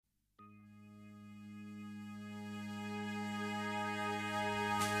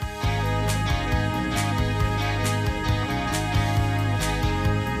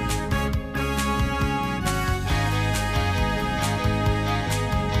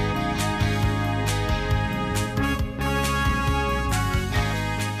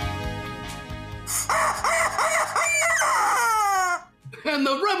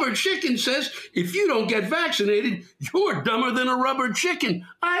rubber chicken says if you don't get vaccinated, you're dumber than a rubber chicken.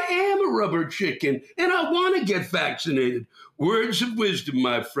 I am a rubber chicken, and I want to get vaccinated. Words of wisdom,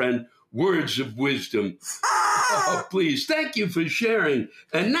 my friend. Words of wisdom. Oh, please. Thank you for sharing.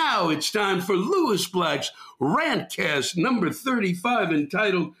 And now it's time for Lewis Black's Rantcast number 35,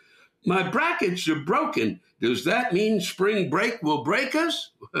 entitled, My Brackets Are Broken. Does that mean spring break will break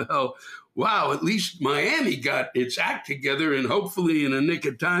us? Well, wow, at least Miami got its act together and hopefully in a nick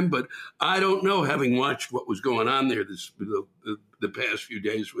of time, but I don't know, having watched what was going on there the past few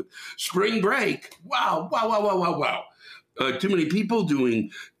days with spring break. Wow. Too many people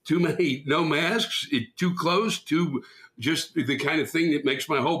doing too many no masks, too close, too just the kind of thing that makes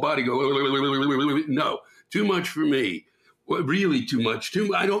my whole body go, no, too much for me. Well, really too much.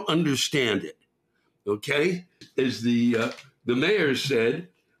 I don't understand it. Okay? As the mayor said,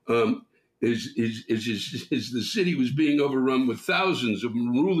 as the city was being overrun with thousands of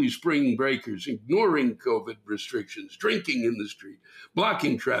unruly spring breakers, ignoring COVID restrictions, drinking in the street,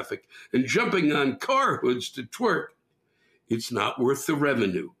 blocking traffic, and jumping on car hoods to twerk. It's not worth the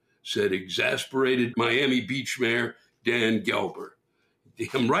revenue, said exasperated Miami Beach Mayor Dan Gelber.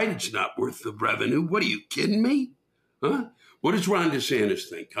 Damn right it's not worth the revenue. What, are you kidding me? Huh? What does Ron DeSantis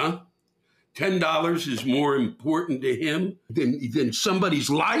think, huh? $10 is more important to him than somebody's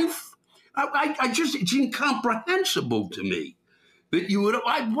life? It's incomprehensible to me that you would,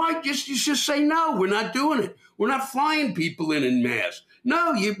 why just say no, we're not doing it. We're not flying people in mass.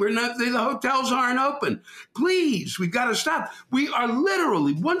 No, we're not, the hotels aren't open. Please, we've got to stop. We are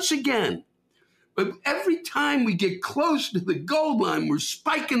literally, once again, every time we get close to the goal line, we're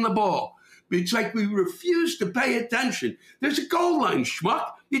spiking the ball. It's like we refuse to pay attention. There's a goal line,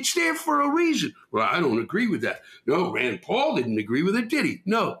 schmuck. It's there for a reason. Well, I don't agree with that. No, Rand Paul didn't agree with it, did he?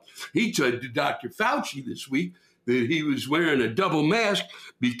 No. He told Dr. Fauci this week that he was wearing a double mask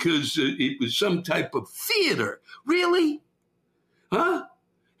because it was some type of theater. Really? Huh?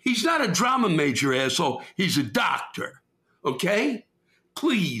 He's not a drama major, asshole. He's a doctor. Okay?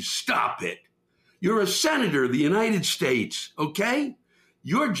 Please stop it. You're a senator of the United States. Okay?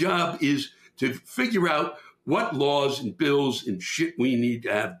 Your job is to figure out what laws and bills and shit we need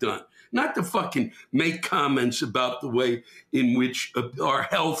to have done. Not to fucking make comments about the way in which our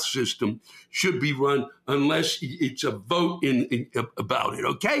health system should be run unless it's a vote about it,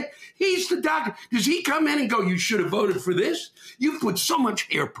 okay? He's the doctor. Does he come in and go, you should have voted for this? You put so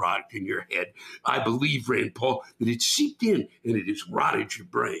much hair product in your head, I believe, Rand Paul, that it's seeped in and it has rotted your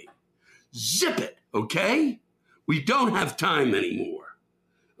brain. Zip it, okay? We don't have time anymore.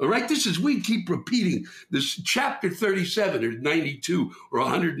 All right, we keep repeating this chapter 37 or 92 or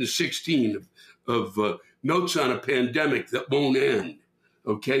 116 of Notes on a Pandemic That Won't End,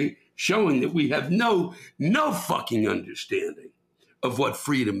 okay? Showing that we have no fucking understanding of what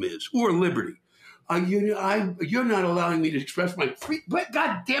freedom is or liberty. You're not allowing me to express my free, but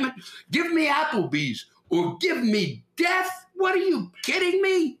God damn it, give me Applebee's or give me death. What are you kidding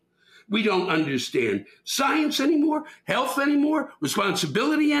me? We don't understand science anymore, health anymore,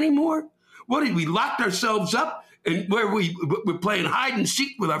 responsibility anymore. What did we locked ourselves up and where we're playing hide and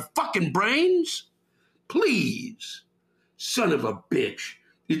seek with our fucking brains? Please, son of a bitch.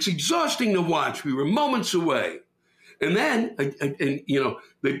 It's exhausting to watch. We were moments away. And then,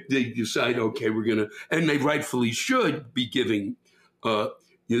 they decide, okay, we're going to, and they rightfully should be giving,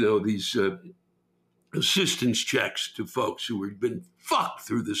 these assistance checks to folks who have been fucked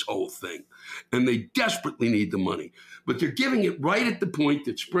through this whole thing. And they desperately need the money. But they're giving it right at the point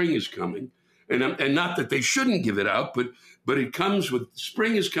that spring is coming. And not that they shouldn't give it out, but it comes with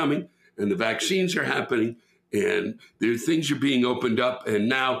spring is coming and the vaccines are happening and things are being opened up. And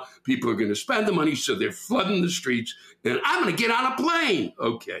now people are going to spend the money. So they're flooding the streets and I'm going to get on a plane.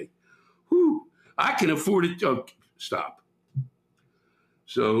 Okay. Whew. I can afford it. Oh, stop.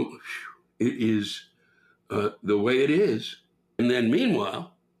 So it is the way it is. And then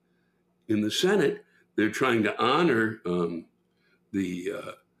meanwhile, in the Senate, they're trying to honor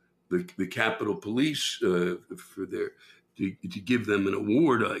the Capitol Police for to give them an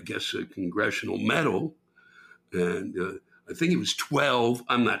award, I guess, a congressional medal. And I think it was 12.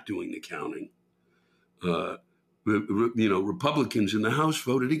 I'm not doing the counting. Republicans in the House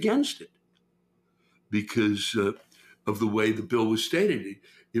voted against it because of the way the bill was stated.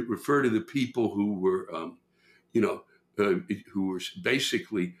 It referred to the people who were, who were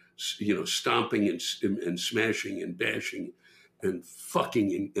basically, stomping and smashing and bashing and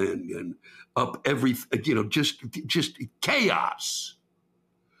fucking and up every, just chaos,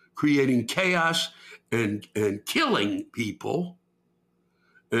 creating chaos and killing people.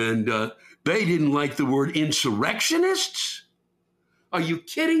 And they didn't like the word insurrectionists. Are you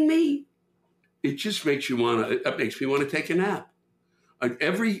kidding me? It just makes you want to, it makes me want to take a nap.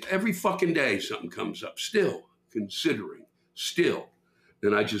 Every fucking day something comes up, still considering, still.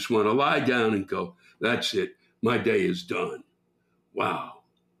 And I just want to lie down and go, that's it. My day is done. Wow.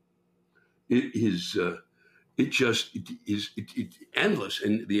 It is, it's endless.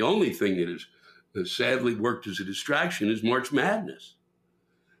 And the only thing that has sadly worked as a distraction is March Madness.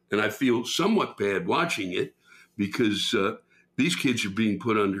 And I feel somewhat bad watching it because these kids are being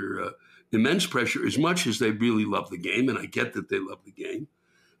put under immense pressure as much as they really love the game. And I get that they love the game,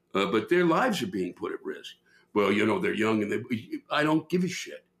 but their lives are being put at risk. Well, you know, they're young and I don't give a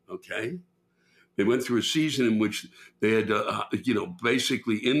shit. Okay. They went through a season in which they had,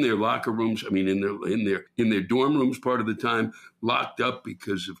 basically in their locker rooms, in their dorm rooms part of the time, locked up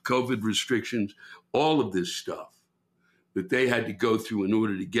because of COVID restrictions, all of this stuff that they had to go through in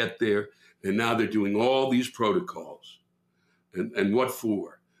order to get there. And now they're doing all these protocols. And what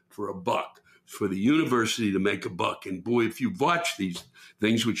for? For a buck, for the university to make a buck. And boy, if you've watched these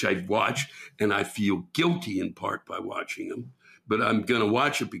things, which I've watched, and I feel guilty in part by watching them, but I'm going to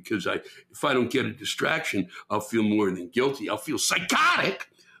watch it because if I don't get a distraction, I'll feel more than guilty. I'll feel psychotic.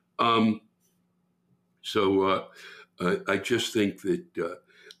 So I just think that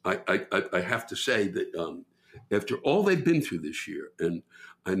I have to say that after all they've been through this year, and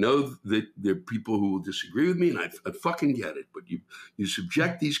I know that there are people who will disagree with me, and I fucking get it, but you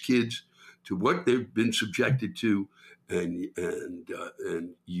subject these kids to what they've been subjected to, and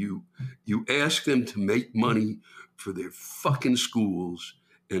you ask them to make money for their fucking schools,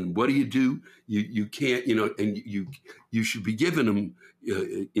 and what do? You can't, and you should be giving them,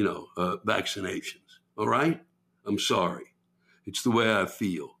 vaccinations. All right? I'm sorry. It's the way I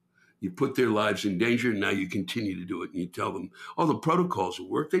feel. You put their lives in danger, and now you continue to do it. And you tell them, oh, the protocols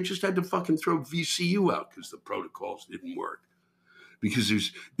will work. They just had to fucking throw VCU out because the protocols didn't work. Because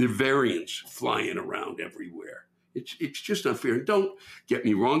there are variants flying around everywhere. It's just unfair. And don't get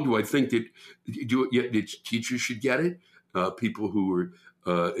me wrong. Do I think that teachers should get it? People who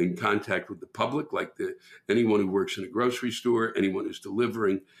are in contact with the public, like anyone who works in a grocery store, anyone who's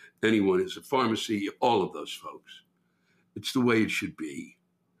delivering, anyone who's a pharmacy, all of those folks. It's the way it should be.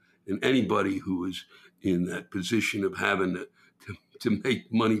 And anybody who is in that position of having to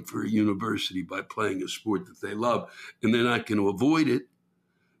make money for a university by playing a sport that they love, and they're not going to avoid it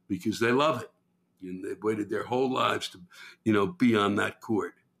because they love it. And they've waited their whole lives to, be on that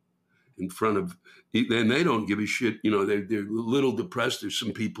court in front of, and they don't give a shit. They're a little depressed. There's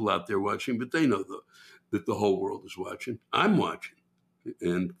some people out there watching, but they know that the whole world is watching. I'm watching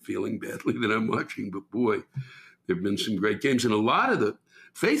and feeling badly that I'm watching, but boy, there've been some great games. And a lot of the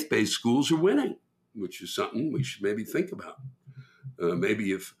faith-based schools are winning, which is something we should maybe think about.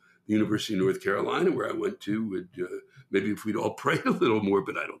 Maybe if the University of North Carolina, where I went to, would maybe if we'd all prayed a little more,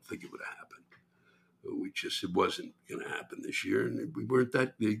 but I don't think it would have happened. It wasn't going to happen this year, and we weren't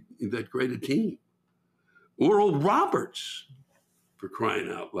that great a team. Oral Roberts, for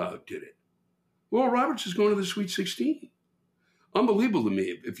crying out loud, did it. Oral Roberts is going to the Sweet 16. Unbelievable to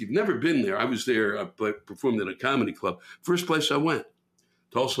me. If you've never been there, I was there. I performed at a comedy club. First place I went.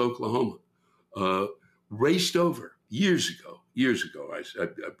 Tulsa, Oklahoma, raced over years ago. I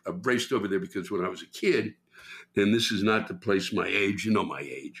raced over there because when I was a kid, and this is not to place my age, my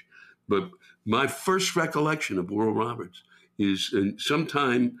age, but my first recollection of Oral Roberts is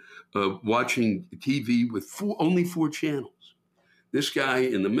sometime watching TV with only 4 channels. This guy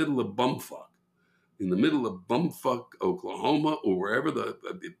in the middle of bumfuck, Oklahoma, or wherever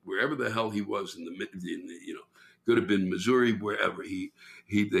the hell he was could have been Missouri, wherever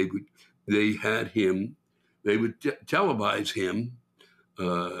they had him, they would televise him,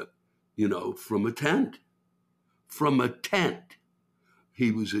 from a tent.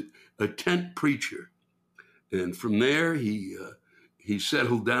 He was a tent preacher. And from there, he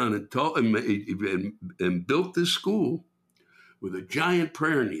settled down and built this school with a giant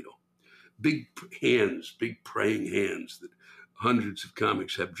prayer needle, big praying hands that hundreds of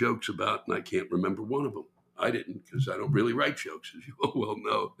comics have jokes about, and I can't remember one of them. I didn't, because I don't really write jokes, as you well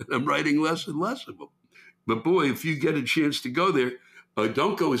know, and I'm writing less and less of them. But boy, if you get a chance to go there,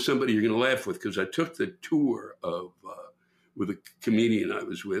 don't go with somebody you're going to laugh with, because I took the tour with a comedian I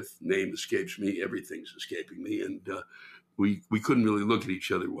was with. Name escapes me, everything's escaping me, and we couldn't really look at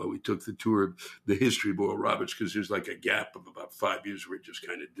each other while we took the tour of the history of Oral Roberts, because there's like a gap of about 5 years where it just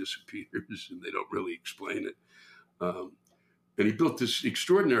kind of disappears, and they don't really explain it. And he built this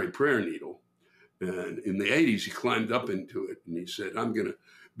extraordinary prayer needle. And in the 80s, he climbed up into it, and he said, I'm going to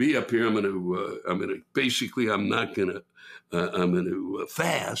be up here. I'm going to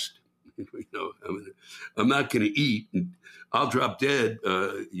fast. I'm not going to eat. And I'll drop dead,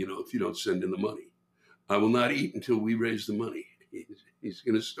 if you don't send in the money. I will not eat until we raise the money. He's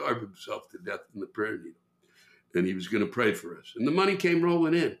going to starve himself to death in the prayer needle. And he was going to pray for us. And the money came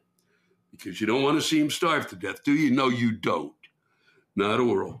rolling in because you don't want to see him starve to death, do you? No, you don't. Not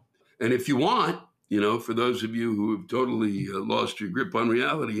oral. And if you want, for those of you who have totally lost your grip on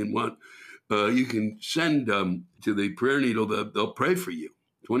reality and want, you can send to the prayer needle. They'll pray for you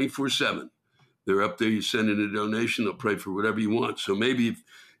 24/7. They're up there. You send in a donation. They'll pray for whatever you want. So maybe if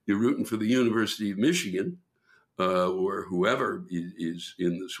you're rooting for the University of Michigan or whoever is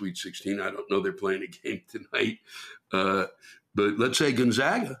in the Sweet 16, I don't know. They're playing a game tonight. But let's say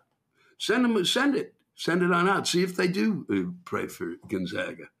Gonzaga. Send it. Send it on out. See if they do pray for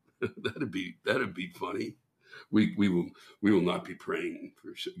Gonzaga. That'd be funny. We will not be praying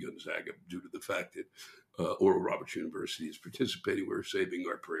for Gonzaga due to the fact that Oral Roberts University is participating. We're saving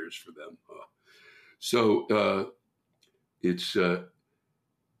our prayers for them. So it's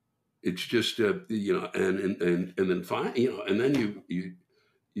just and then fine, and then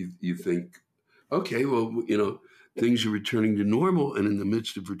you think, okay, well, things are returning to normal, and in the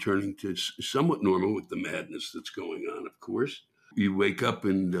midst of returning to somewhat normal with the madness that's going on, of course, you wake up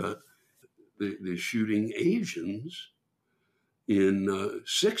and they're shooting Asians in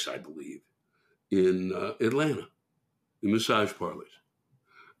 6, I believe, in Atlanta, in massage parlors.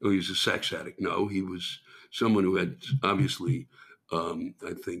 Oh, he was a sex addict. No, he was someone who had obviously,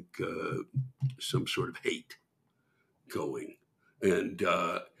 I think, some sort of hate going. And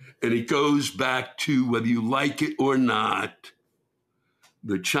it goes back to, whether you like it or not,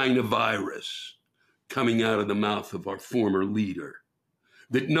 the China virus coming out of the mouth of our former leader,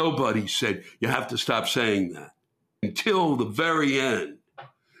 that nobody said, you have to stop saying that. Until the very end,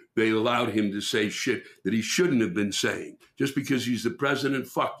 they allowed him to say shit that he shouldn't have been saying. Just because he's the president,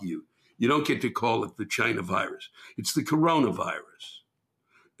 fuck you. You don't get to call it the China virus. It's the coronavirus.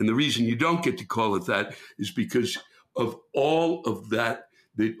 And the reason you don't get to call it that is because of all of that,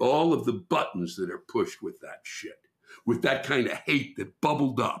 all of the buttons that are pushed with that shit, with that kind of hate that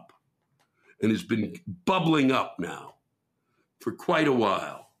bubbled up and has been bubbling up now for quite a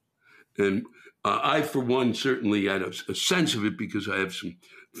while. And I, for one, certainly had a sense of it because I have some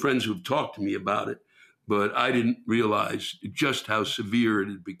friends who have talked to me about it, but I didn't realize just how severe it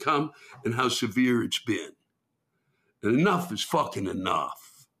had become and how severe it's been. And enough is fucking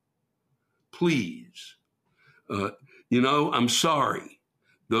enough. Please. I'm sorry.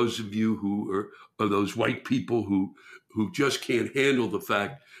 Those of you who are those white people who just can't handle the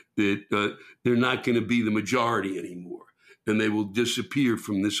fact that they're not going to be the majority anymore and they will disappear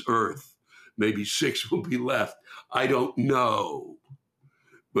from this earth. Maybe 6 will be left. I don't know.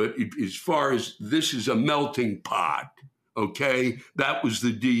 But as far as this is a melting pot, okay, that was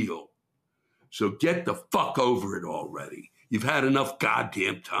the deal. So get the fuck over it already. You've had enough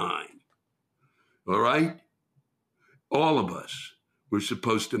goddamn time. All right? All of us, we're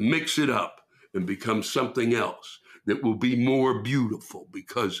supposed to mix it up and become something else that will be more beautiful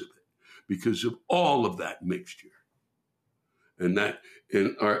because of it, because of all of that mixture. And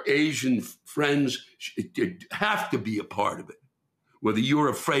our Asian friends have to be a part of it, whether you're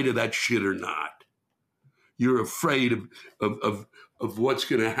afraid of that shit or not. You're afraid of what's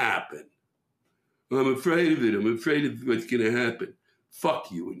going to happen. I'm afraid of it. I'm afraid of what's going to happen.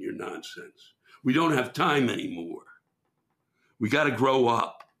 Fuck you and your nonsense. We don't have time anymore. We got to grow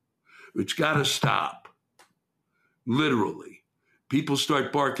up. It's got to stop. Literally. People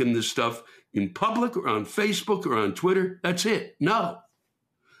start barking this stuff in public or on Facebook or on Twitter. That's it. No.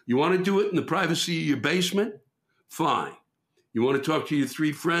 You want to do it in the privacy of your basement? Fine. You want to talk to your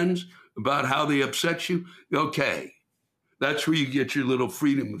 3 friends about how they upset you? Okay. That's where you get your little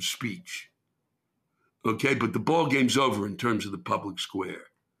freedom of speech. Okay, but the ball game's over in terms of the public square.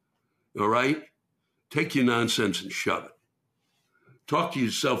 All right? Take your nonsense and shove it. Talk to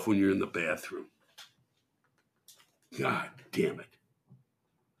yourself when you're in the bathroom. God damn it.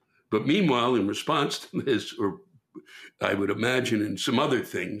 But meanwhile, in response to this, or I would imagine in some other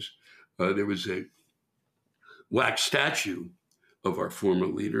things, there was a wax statue of our former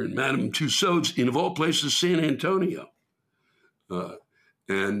leader in Madame Tussauds in, of all places, San Antonio.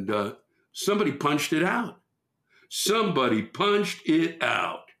 And somebody punched it out. Somebody punched it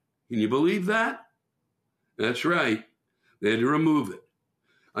out. Can you believe that? That's right. They had to remove it.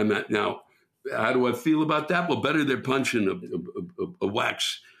 Now, how do I feel about that? Well, better they're punching a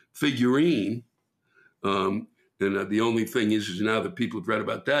wax figurine. And the only thing is now that people have read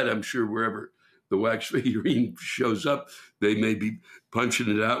about that, I'm sure wherever the wax figurine shows up, they may be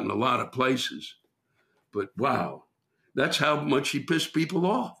punching it out in a lot of places. But wow, that's how much he pissed people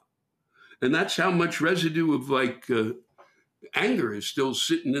off. And that's how much residue of anger is still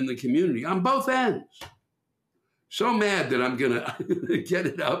sitting in the community on both ends. So mad that I'm going to get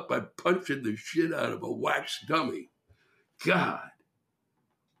it out by punching the shit out of a wax dummy. God.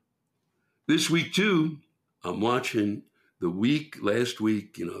 This week, too, I'm watching last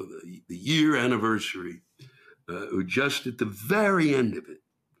week, the year anniversary, just at the very end of it,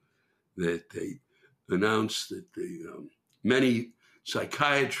 that they announced that many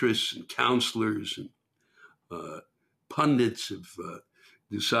psychiatrists and counselors and pundits have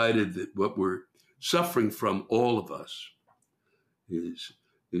decided that what we're suffering from, all of us, is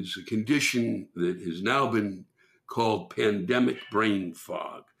a condition that has now been called pandemic brain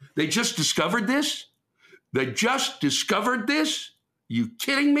fog. They just discovered this? They just discovered this? You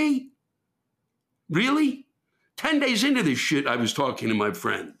kidding me? Really? 10 days into this shit, I was talking to my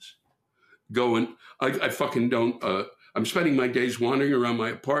friends, going, I fucking don't, I'm spending my days wandering around my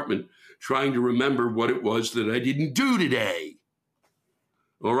apartment trying to remember what it was that I didn't do today.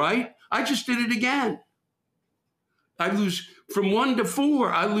 All right? I just did it again. I lose from 1 to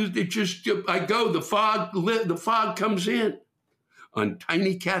 4. I lose it. I go. The fog comes in on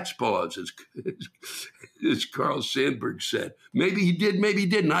tiny cat's paws, as Carl Sandburg said. Maybe he did, maybe he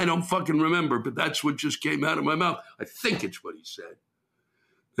didn't. I don't fucking remember, but that's what just came out of my mouth. I think it's what he said.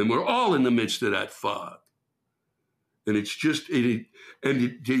 And we're all in the midst of that fog. And it's just, they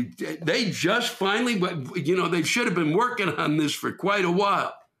just finally, they should have been working on this for quite a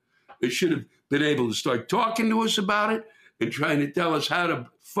while. They should have been able to start talking to us about it and trying to tell us how to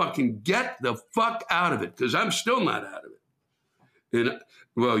fucking get the fuck out of it, because I'm still not out of it. And,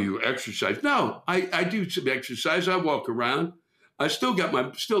 well, you exercise. No, I do some exercise. I walk around. I still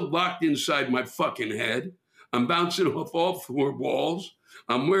locked inside my fucking head. I'm bouncing off all 4 walls.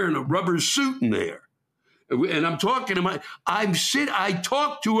 I'm wearing a rubber suit in there. And I'm talking to I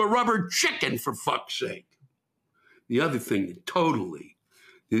talk to a rubber chicken, for fuck's sake. The other thing that totally,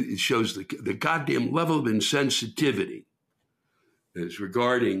 it shows the goddamn level of insensitivity is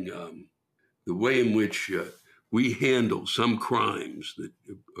regarding the way in which we handle some crimes that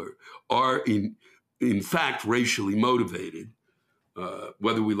are in fact racially motivated,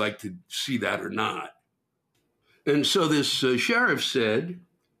 whether we like to see that or not. And so this sheriff said,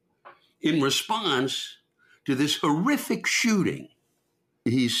 in response to this horrific shooting,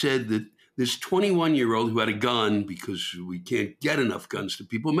 he said that this 21-year-old who had a gun, because we can't get enough guns to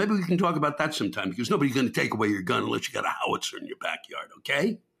people, maybe we can talk about that sometime, because nobody's going to take away your gun unless you got a howitzer in your backyard,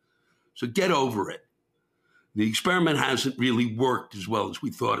 okay? So get over it. The experiment hasn't really worked as well as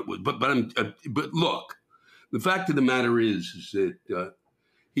we thought it would. But look, the fact of the matter is that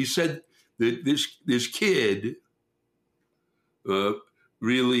he said that this kid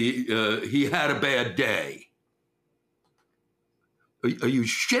really, he had a bad day. Are you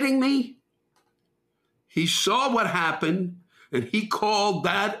shitting me? He saw what happened and he called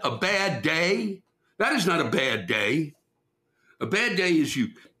that a bad day? That is not a bad day. A bad day is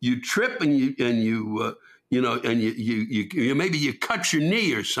you trip and you maybe you cut your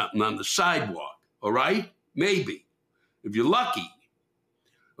knee or something on the sidewalk. All right, maybe if you're lucky.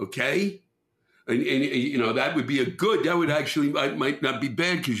 Okay, and that would be that would actually might not be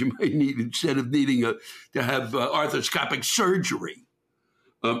bad, because you might need, instead of needing to have arthroscopic surgery.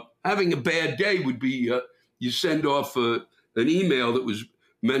 Having a bad day would be you send off an email that was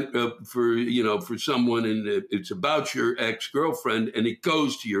meant for someone, and it's about your ex-girlfriend, and it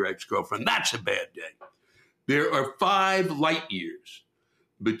goes to your ex-girlfriend. That's a bad day. There are 5 light years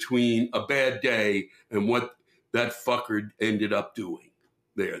between a bad day and what that fucker ended up doing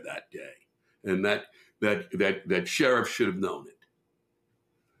there that day, and that sheriff should have known it,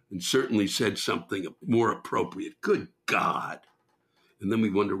 and certainly said something more appropriate. Good God. And then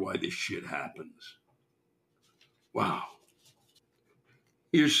we wonder why this shit happens. Wow.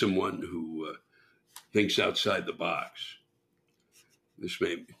 Here's someone who thinks outside the box. This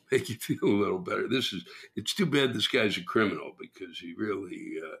may make you feel a little better. It's too bad this guy's a criminal, because he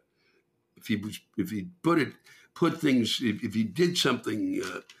really, if he did something,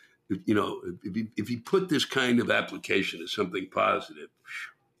 if he put this kind of application as something positive.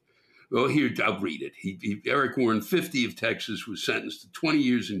 Well, here, I'll read it. Eric Warren, 50, of Texas, was sentenced to 20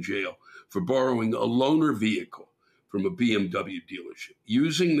 years in jail for borrowing a loaner vehicle from a BMW dealership,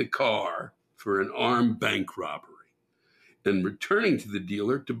 using the car for an armed bank robbery, and returning to the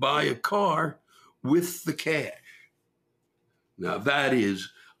dealer to buy a car with the cash. Now, that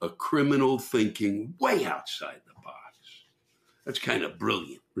is a criminal thinking way outside the box. That's kind of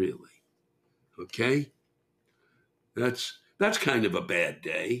brilliant, really. Okay? That's kind of a bad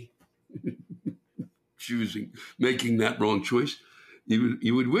day. Making that wrong choice.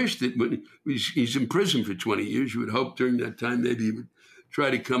 you would wish that when he's in prison for 20 years, you would hope during that time maybe he would try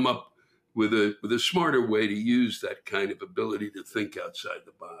to come up with a smarter way to use that kind of ability to think outside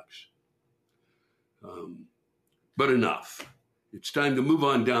the box. But enough. It's time to move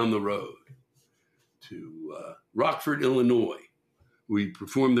on down the road to Rockford, Illinois. We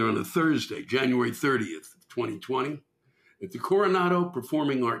performed there on a Thursday, January 30th, 2020, at the Coronado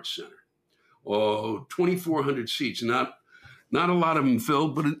Performing Arts Center. 2,400 seats. Not a lot of them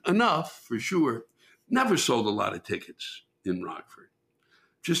filled, but enough for sure. Never sold a lot of tickets in Rockford.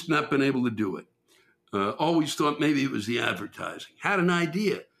 Just not been able to do it. Always thought maybe it was the advertising. Had an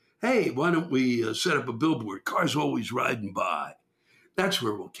idea. Hey, why don't we set up a billboard? Cars always riding by. That's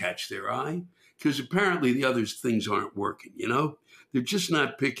where we'll catch their eye. Because apparently the other things aren't working, you know? They're just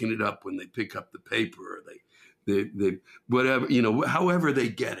not picking it up when they pick up the paper or they whatever, you know, however they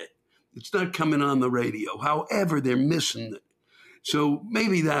get it. It's not coming on the radio. However, they're missing it. So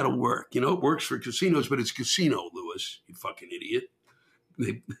maybe that'll work. You know, it works for casinos, but it's casino, Lewis, you fucking idiot.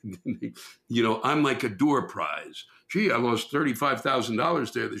 You know, I'm like a door prize. Gee, I lost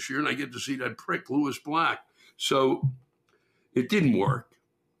 $35,000 there this year, and I get to see that prick, Lewis Black. So it didn't work.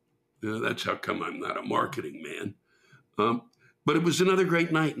 That's how come I'm not a marketing man. But it was another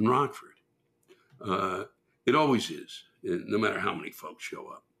great night in Rockford. It always is, no matter how many folks show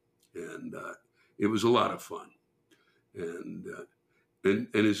up. And it was a lot of fun. And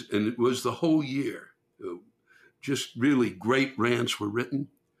it was the whole year. Just really great rants were written,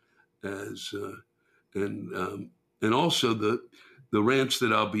 and also the rants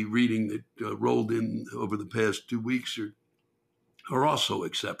that I'll be reading that rolled in over the past 2 weeks are also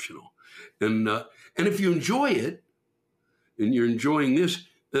exceptional. And if you enjoy it, and you're enjoying this,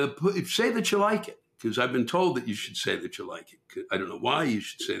 say that you like it, because I've been told that you should say that you like it. I don't know why you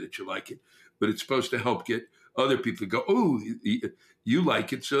should say that you like it, but it's supposed to help get other people to go, oh, you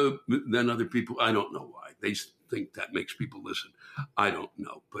like it, so then other people, I don't know why. They think that makes people listen. I don't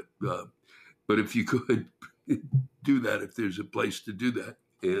know, but if you could do that, if there's a place to do that,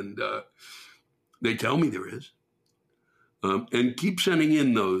 and they tell me there is, and keep sending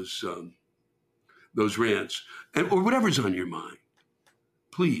in those rants or whatever's on your mind,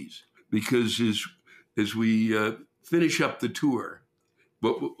 please, because as we finish up the tour,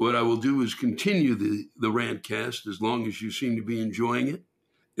 what I will do is continue the rantcast as long as you seem to be enjoying it,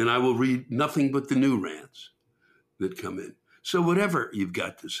 and I will read nothing but the new rants that come in. So whatever you've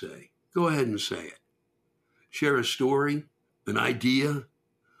got to say, go ahead and say it. Share a story, an idea,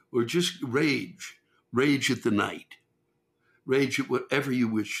 or just rage at the night. Rage at whatever you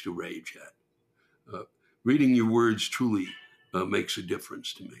wish to rage at. Reading your words truly makes a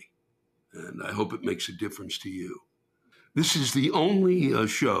difference to me, and I hope it makes a difference to you. This is the only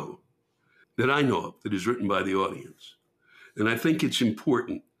show that I know of that is written by the audience, and I think it's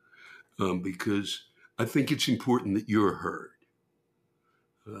important because I think it's important that you're heard.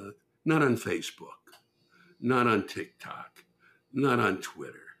 Not on Facebook, not on TikTok, not on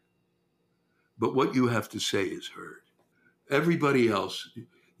Twitter, but what you have to say is heard. Everybody else,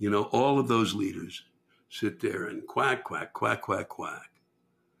 you know, all of those leaders sit there and quack, quack, quack, quack, quack.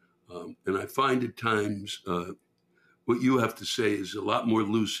 And I find at times what you have to say is a lot more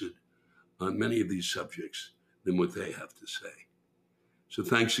lucid on many of these subjects than what they have to say. So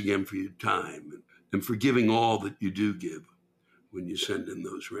thanks again for your time and for giving all that you do give when you send in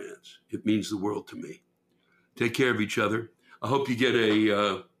those rants. It means the world to me. Take care of each other. I hope you get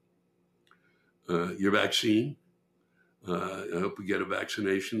your vaccine. I hope you get a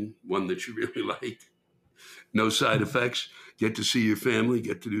vaccination, one that you really like. No side effects. Get to see your family,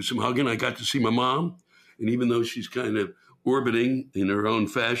 get to do some hugging. I got to see my mom, and even though she's kind of orbiting in her own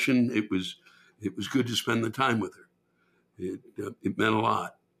fashion, it was good to spend the time with her. It meant a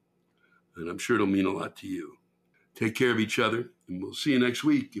lot, and I'm sure it'll mean a lot to you. Take care of each other, and we'll see you next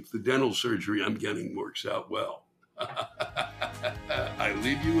week if the dental surgery I'm getting works out well. I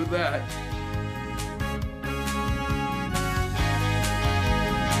leave you with that.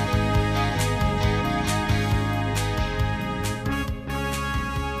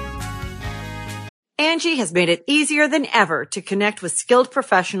 Angie has made it easier than ever to connect with skilled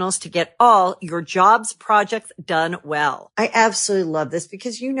professionals to get all your jobs projects done well. I absolutely love this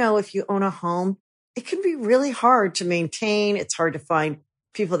because, you know, if you own a home, it can be really hard to maintain. It's hard to find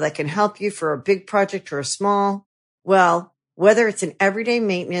people that can help you for a big project or a small. Well, whether it's in everyday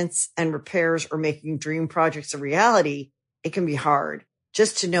maintenance and repairs or making dream projects a reality, it can be hard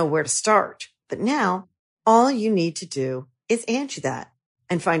just to know where to start. But now all you need to do is Angie that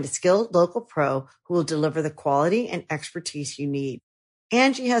and find a skilled local pro who will deliver the quality and expertise you need.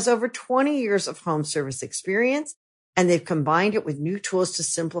 Angie has over 20 years of home service experience And they've combined it with new tools to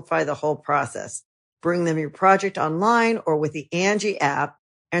simplify the whole process. Bring them your project online or with the Angie app,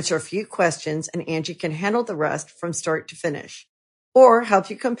 answer a few questions, and Angie can handle the rest from start to finish. Or help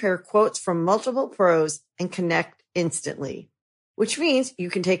you compare quotes from multiple pros and connect instantly. Which means you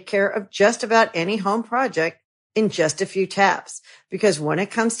can take care of just about any home project in just a few taps. Because when it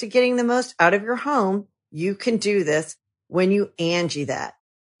comes to getting the most out of your home, you can do this when you Angie that.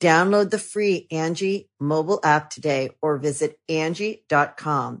 Download the free Angie mobile app today or visit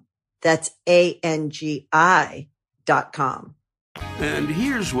Angie.com. That's ANGI.com. And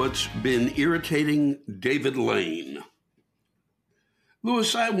here's what's been irritating David Lane.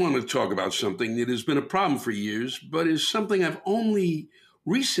 Louis, I want to talk about something that has been a problem for years, but is something I've only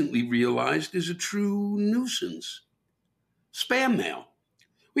recently realized is a true nuisance. Spam mail.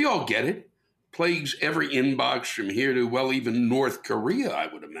 We all get it. Plagues every inbox from here to, well, even North Korea,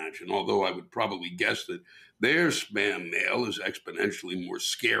 I would imagine, although I would probably guess that their spam mail is exponentially more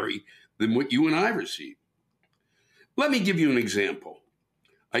scary than what you and I receive. Let me give you an example.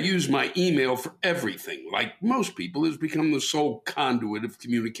 I use my email for everything. Like most people, it's become the sole conduit of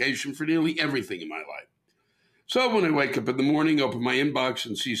communication for nearly everything in my life. So when I wake up in the morning, open my inbox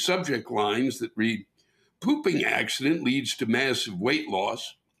and see subject lines that read, "Pooping accident leads to massive weight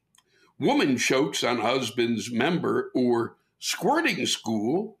loss," "Woman chokes on husband's member," or "Squirting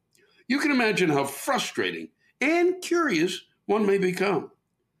school," you can imagine how frustrating and curious one may become.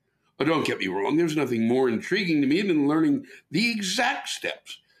 But don't get me wrong, there's nothing more intriguing to me than learning the exact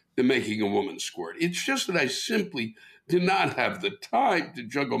steps to making a woman squirt. It's just that I simply do not have the time to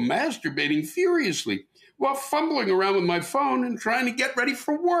juggle masturbating furiously while fumbling around with my phone and trying to get ready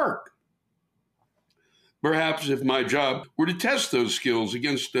for work. Perhaps if my job were to test those skills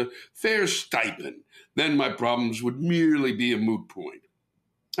against a fair stipend, then my problems would merely be a moot point.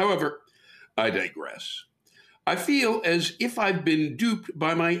 However, I digress. I feel as if I've been duped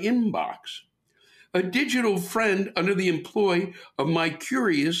by my inbox, a digital friend under the employ of my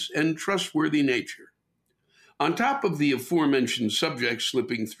curious and trustworthy nature. On top of the aforementioned subjects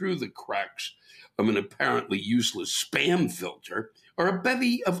slipping through the cracks of an apparently useless spam filter are a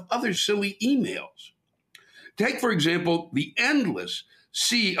bevy of other silly emails. Take, for example, the endless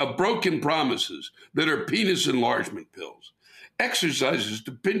sea of broken promises that are penis enlargement pills, exercises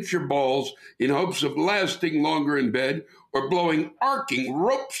to pinch your balls in hopes of lasting longer in bed, or blowing arcing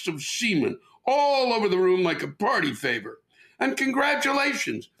ropes of semen all over the room like a party favor. And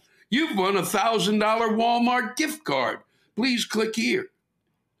congratulations, you've won a $1,000 Walmart gift card. Please click here.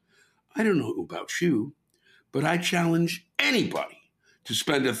 I don't know about you, but I challenge anybody to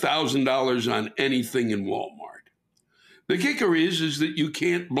spend $1,000 on anything in Walmart. The kicker is that you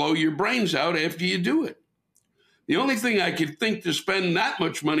can't blow your brains out after you do it. The only thing I could think to spend that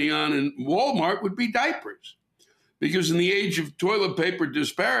much money on in Walmart would be diapers. Because in the age of toilet paper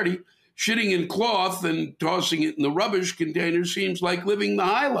disparity, shitting in cloth and tossing it in the rubbish container seems like living the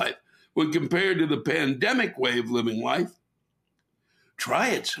high life when compared to the pandemic way of living life. Try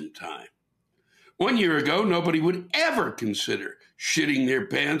it sometime. 1 year ago, nobody would ever consider shitting their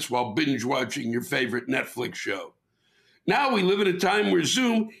pants while binge watching your favorite Netflix show. Now we live in a time where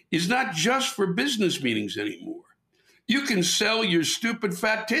Zoom is not just for business meetings anymore. You can sell your stupid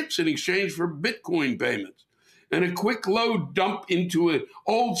fat tits in exchange for Bitcoin payments and a quick load dump into an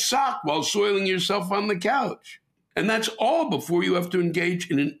old sock while soiling yourself on the couch. And that's all before you have to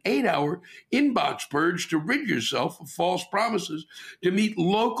engage in an 8-hour inbox purge to rid yourself of false promises to meet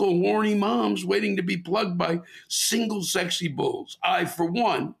local horny moms waiting to be plugged by single sexy bulls. I, for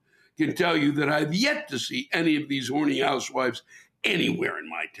one, can tell you that I've yet to see any of these horny housewives anywhere in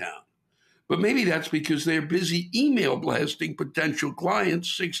my town. But maybe that's because they're busy email blasting potential clients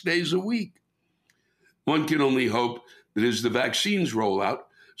 6 days a week. One can only hope that as the vaccines roll out,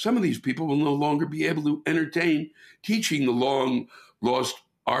 some of these people will no longer be able to entertain teaching the long-lost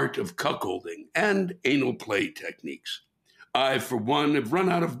art of cuckolding and anal play techniques. I, for one, have run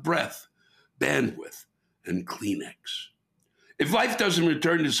out of breath, bandwidth, and Kleenex. If life doesn't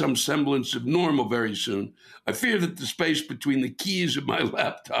return to some semblance of normal very soon, I fear that the space between the keys of my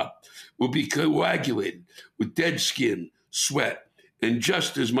laptop will be coagulated with dead skin, sweat, and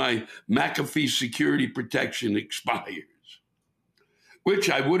just as my McAfee security protection expires, which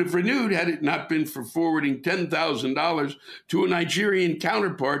I would have renewed had it not been for forwarding $10,000 to a Nigerian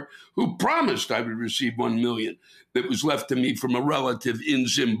counterpart who promised I would receive $1 million that was left to me from a relative in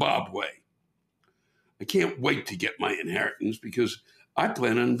Zimbabwe. I can't wait to get my inheritance because I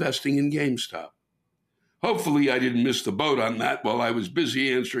plan on investing in GameStop. Hopefully I didn't miss the boat on that while I was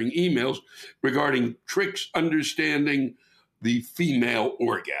busy answering emails regarding tricks understanding the female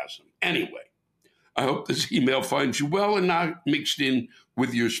orgasm. Anyway, I hope this email finds you well and not mixed in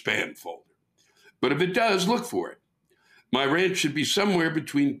with your spam folder. But if it does, look for it. My rant should be somewhere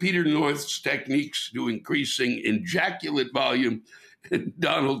between Peter North's techniques to increasing ejaculate volume and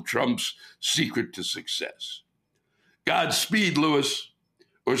Donald Trump's secret to success. Godspeed, Lewis,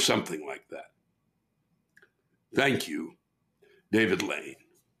 or something like that. Thank you, David Lane.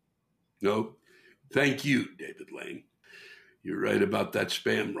 No, thank you, David Lane. You're right about that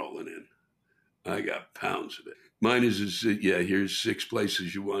spam rolling in. I got pounds of it. Mine is here's 6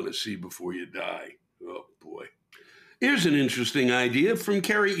 places you want to see before you die. Oh, boy. Here's an interesting idea from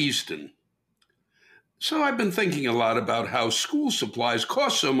Kerry Easton. So I've been thinking a lot about how school supplies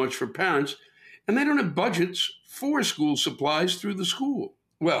cost so much for parents, and they don't have budgets for school supplies through the school.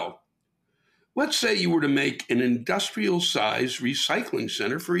 Well, let's say you were to make an industrial-sized recycling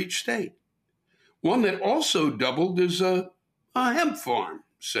center for each state. One that also doubled as a hemp farm,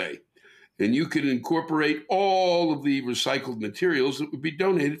 say. And you could incorporate all of the recycled materials that would be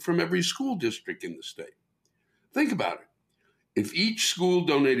donated from every school district in the state. Think about it. If each school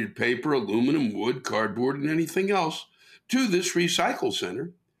donated paper, aluminum, wood, cardboard, and anything else to this recycle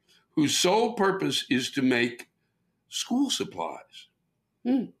center, whose sole purpose is to make school supplies.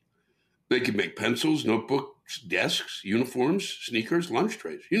 They could make pencils, notebooks, desks, uniforms, sneakers, lunch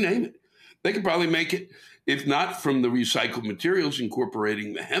trays, you name it. They could probably make it, if not from the recycled materials,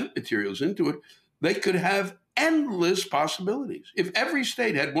 incorporating the hemp materials into it, they could have endless possibilities. If every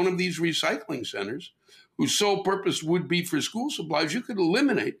state had one of these recycling centers whose sole purpose would be for school supplies, you could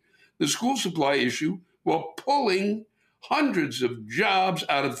eliminate the school supply issue while pulling hundreds of jobs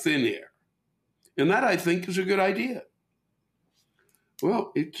out of thin air. And that, I think, is a good idea.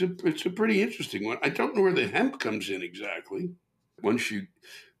 Well, it's a pretty interesting one. I don't know where the hemp comes in exactly. Once you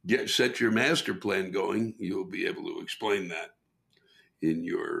set your master plan going, you'll be able to explain that in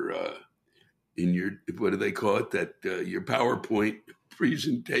your what do they call it? Your PowerPoint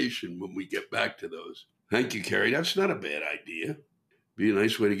presentation when we get back to those. Thank you, Carrie. That's not a bad idea. Be a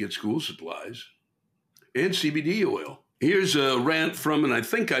nice way to get school supplies and CBD oil. Here's a rant from, and I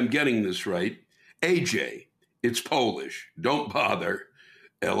think I'm getting this right, AJ. It's Polish. Don't bother.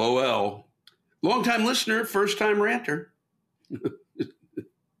 LOL. Longtime listener, first-time ranter.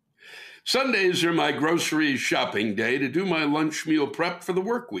 Sundays are my grocery shopping day to do my lunch meal prep for the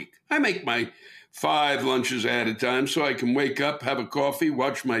work week. I make my 5 lunches at a time so I can wake up, have a coffee,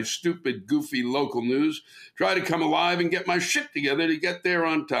 watch my stupid, goofy local news, try to come alive and get my shit together to get there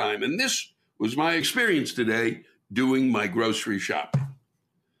on time. And this was my experience today doing my grocery shopping.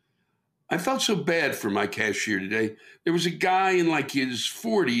 I felt so bad for my cashier today. There was a guy in like his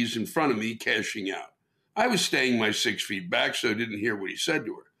 40s in front of me cashing out. I was staying my 6 feet back, so I didn't hear what he said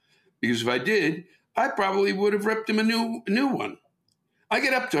to her. Because if I did, I probably would have ripped him a new one. I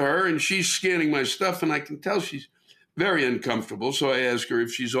get up to her, and she's scanning my stuff, and I can tell she's very uncomfortable, so I ask her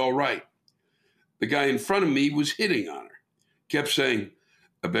if she's all right. The guy in front of me was hitting on her. Kept saying,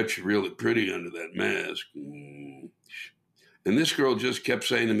 "I bet you're really pretty under that mask." And this girl just kept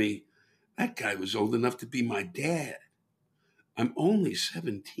saying to me, "That guy was old enough to be my dad. I'm only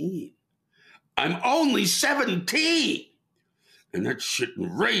 17. I'm only 17!" And that shit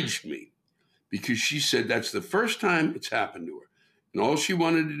enraged me because she said that's the first time it's happened to her. And all she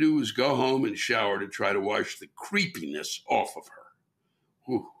wanted to do was go home and shower to try to wash the creepiness off of her.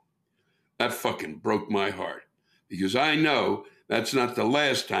 Whew. That fucking broke my heart because I know that's not the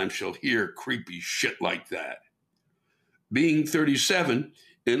last time she'll hear creepy shit like that. Being 37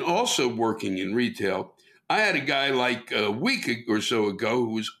 and also working in retail, I had a guy like a week or so ago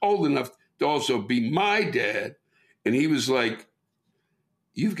who was old enough to also be my dad. And he was like,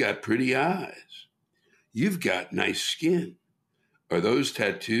 "You've got pretty eyes. You've got nice skin. Are those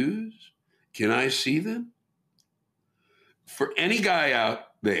tattoos? Can I see them?" For any guy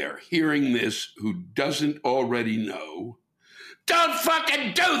out there hearing this who doesn't already know, don't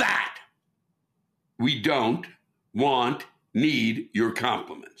fucking do that. We don't need your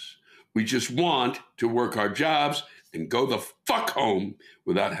compliments. We just want to work our jobs and go the fuck home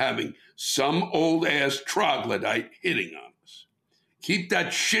without having some old ass troglodyte hitting on us. Keep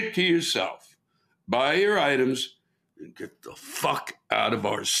that shit to yourself. Buy your items and get the fuck out of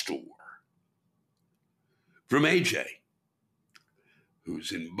our store. From AJ,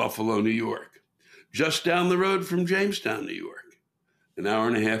 who's in Buffalo, New York, just down the road from Jamestown, New York, an hour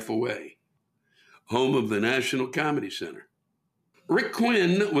and a half away, home of the National Comedy Center. Rick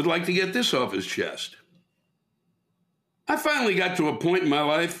Quinn would like to get this off his chest. I finally got to a point in my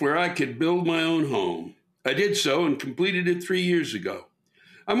life where I could build my own home. I did so and completed it 3 years ago.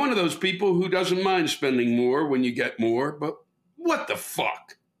 I'm one of those people who doesn't mind spending more when you get more, but what the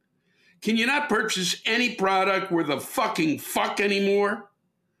fuck? Can you not purchase any product worth a fucking fuck anymore?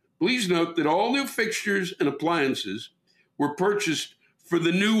 Please note that all new fixtures and appliances were purchased for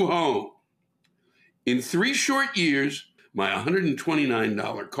the new home. In 3 short years, my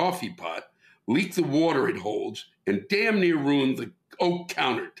 $129 coffee pot leaked the water it holds and damn near ruined the oak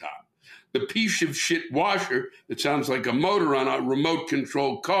countertop. The piece of shit washer that sounds like a motor on a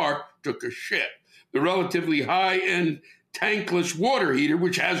remote-controlled car took a shit. The relatively high-end tankless water heater,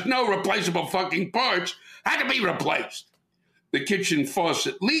 which has no replaceable fucking parts, had to be replaced. The kitchen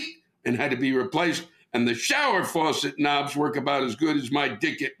faucet leaked and had to be replaced, and the shower faucet knobs work about as good as my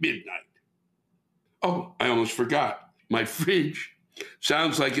dick at midnight. Oh, I almost forgot. My fridge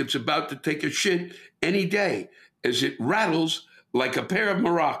sounds like it's about to take a shit any day as it rattles like a pair of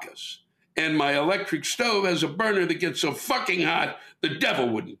maracas. And my electric stove has a burner that gets so fucking hot the devil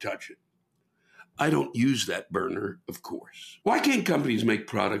wouldn't touch it. I don't use that burner, of course. Why can't companies make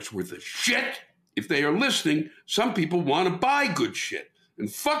products worth a shit? If they are listening, some people want to buy good shit.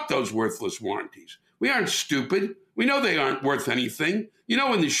 And fuck those worthless warranties. We aren't stupid. We know they aren't worth anything. You know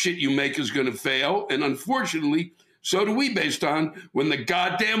when the shit you make is going to fail. And unfortunately, so do we based on when the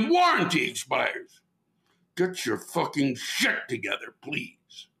goddamn warranty expires. Get your fucking shit together, please.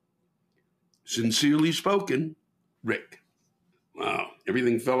 Sincerely spoken, Rick. Wow,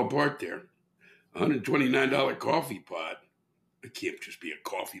 everything fell apart there. $129 coffee pot. It can't just be a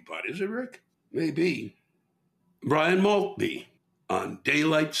coffee pot, is it, Rick? Maybe. Brian Maltby on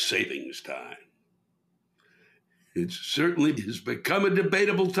daylight savings time. It certainly has become a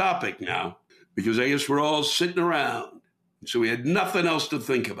debatable topic now because I guess we're all sitting around. So we had nothing else to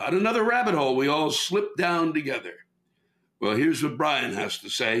think about. Another rabbit hole we all slipped down together. Well, here's what Brian has to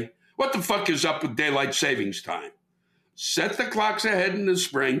say. What the fuck is up with daylight savings time? Set the clocks ahead in the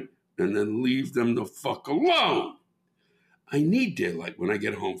spring and then leave them the fuck alone. I need daylight when I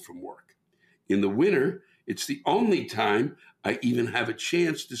get home from work. In the winter, it's the only time I even have a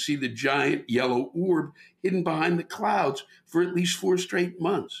chance to see the giant yellow orb hidden behind the clouds for at least 4 straight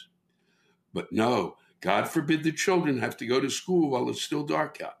months. But no, God forbid the children have to go to school while it's still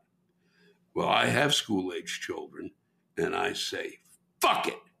dark out. Well, I have school-age children, and I say, fuck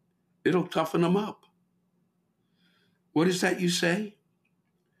it. It'll toughen them up. What is that you say?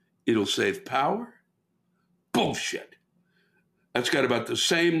 It'll save power? Bullshit. That's got about the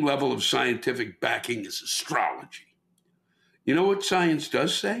same level of scientific backing as astrology. You know what science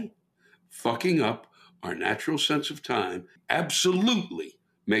does say? Fucking up our natural sense of time absolutely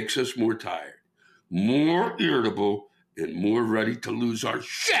makes us more tired, more irritable, and more ready to lose our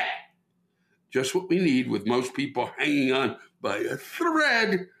shit. Just what we need with most people hanging on by a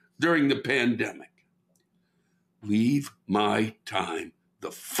thread during the pandemic. Leave my time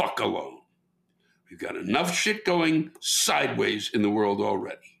the fuck alone. We've got enough shit going sideways in the world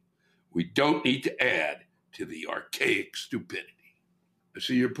already. We don't need to add to the archaic stupidity. I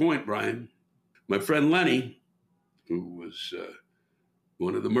see your point, Brian. My friend Lenny, who was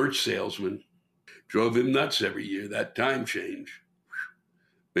one of the merch salesmen, drove him nuts every year. That time change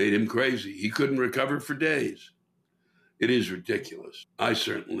made him crazy. He couldn't recover for days. It is ridiculous. I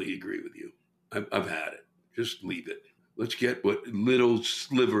certainly agree with you. I've had it. Just leave it. Let's get what little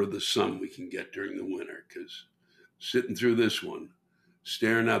sliver of the sun we can get during the winter, because sitting through this one,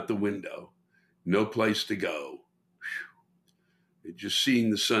 staring out the window, no place to go, just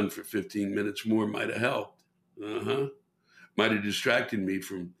seeing the sun for 15 minutes more might have helped. Might have distracted me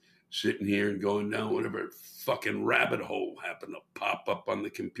from sitting here and going down whatever fucking rabbit hole happened to pop up on the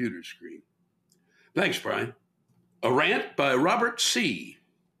computer screen. Thanks, Brian. A rant by Robert C.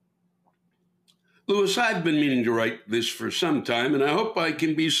 Louis, I've been meaning to write this for some time, and I hope I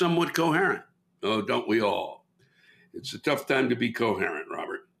can be somewhat coherent. Oh, don't we all? It's a tough time to be coherent,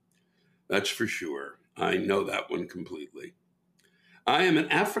 Robert. That's for sure. I know that one completely. I am an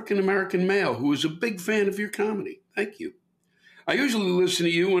African-American male who is a big fan of your comedy. Thank you. I usually listen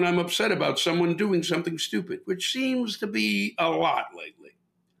to you when I'm upset about someone doing something stupid, which seems to be a lot lately.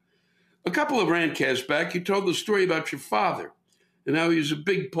 A couple of rantcasts back, you told the story about your father and how he was a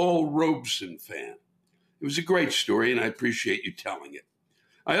big Paul Robeson fan. It was a great story, and I appreciate you telling it.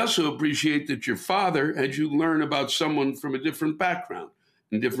 I also appreciate that your father had you learn about someone from a different background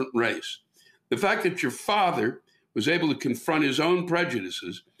and different race. The fact that your father was able to confront his own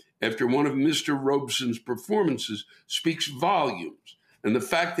prejudices after one of Mr. Robeson's performances speaks volumes. And the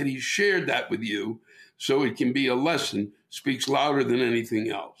fact that he shared that with you so it can be a lesson speaks louder than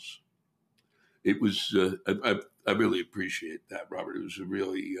anything else. It was, I really appreciate that, Robert. It was a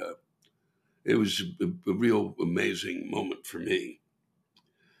really, a real amazing moment for me.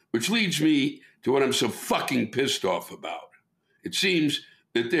 Which leads me to what I'm so fucking pissed off about. It seems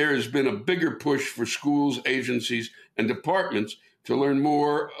that there has been a bigger push for schools, agencies, and departments to learn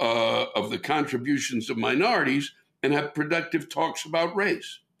more of the contributions of minorities and have productive talks about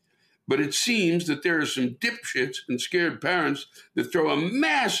race. But it seems that there are some dipshits and scared parents that throw a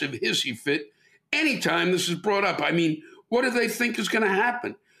massive hissy fit anytime this is brought up. I mean, what do they think is going to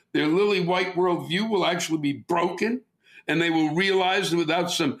happen? Their lily white worldview will actually be broken, and they will realize that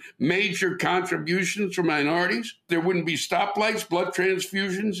without some major contributions from minorities, there wouldn't be stoplights, blood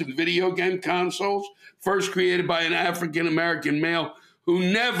transfusions, and video game consoles, first created by an African-American male who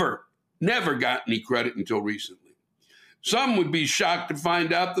never got any credit until recently. Some would be shocked to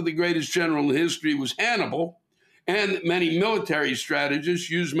find out that the greatest general in history was Hannibal, and that many military strategists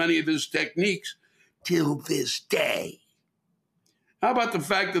use many of his techniques till this day. How about the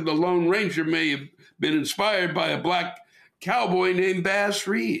fact that the Lone Ranger may have been inspired by a black cowboy named Bass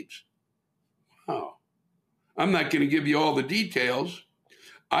Reeves? Wow. I'm not going to give you all the details.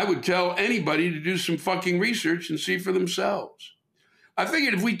 I would tell anybody to do some fucking research and see for themselves. I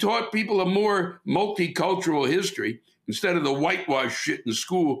figured if we taught people a more multicultural history, instead of the whitewash shit in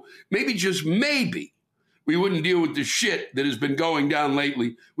school, maybe, just maybe, we wouldn't deal with the shit that has been going down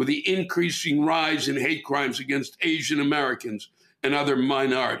lately with the increasing rise in hate crimes against Asian Americans and other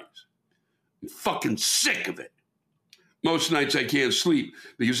minorities. I'm fucking sick of it. Most nights I can't sleep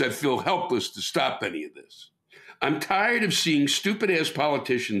because I feel helpless to stop any of this. I'm tired of seeing stupid-ass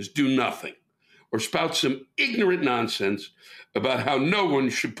politicians do nothing or spout some ignorant nonsense about how no one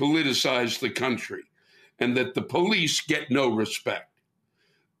should politicize the country and that the police get no respect.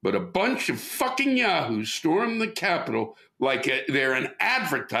 But a bunch of fucking yahoos storm the Capitol like they're an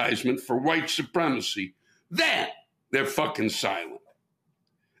advertisement for white supremacy. Then they're fucking silent.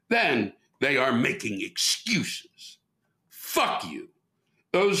 Then they are making excuses. Fuck you.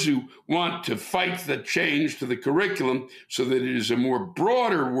 Those who want to fight the change to the curriculum so that it is a more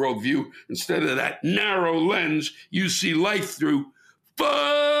broader worldview instead of that narrow lens you see life through,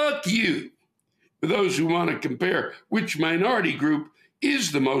 fuck you. For those who want to compare which minority group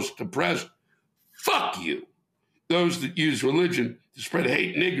is the most oppressed, fuck you. Those that use religion to spread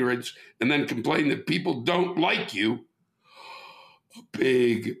hate and ignorance and then complain that people don't like you, a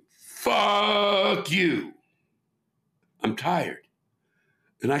big fuck you. I'm tired,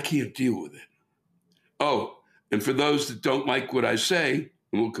 and I can't deal with it. Oh, and for those that don't like what I say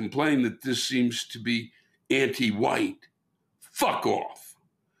and will complain that this seems to be anti-white, fuck off.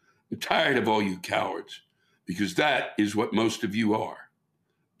 I'm tired of all you cowards, because that is what most of you are,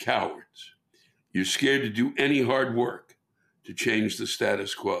 cowards. You're scared to do any hard work to change the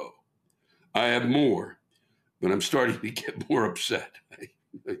status quo. I have more, but I'm starting to get more upset.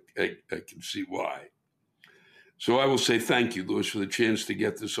 I can see why. So I will say thank you, Louis, for the chance to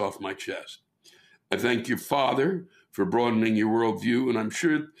get this off my chest. I thank your father for broadening your worldview, and I'm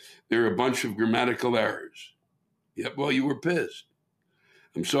sure there are a bunch of grammatical errors. Yet, well, you were pissed.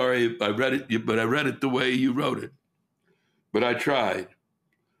 I'm sorry I read it, but I read it the way you wrote it. But I tried.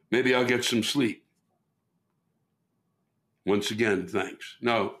 Maybe I'll get some sleep. Once again, thanks.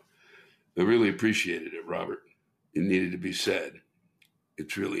 No, I really appreciated it, Robert. It needed to be said.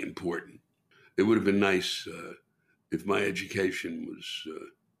 It's really important. It would have been nice if my education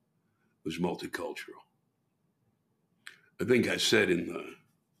was multicultural. I think I said in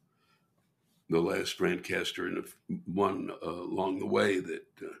the last Rantcaster and one along the way that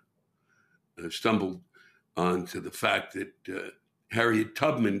I stumbled onto the fact that Harriet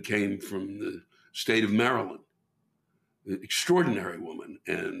Tubman came from the state of Maryland, an extraordinary woman.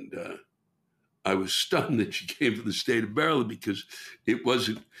 And I was stunned that she came from the state of Maryland because it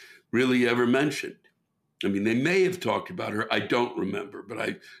wasn't really ever mentioned. I mean, they may have talked about her. I don't remember, but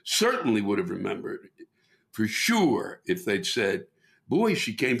I certainly would have remembered for sure if they'd said, boy,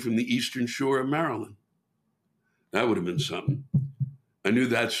 she came from the eastern shore of Maryland. That would have been something. I knew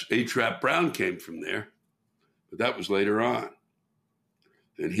that's A-Trap Brown came from there, but that was later on.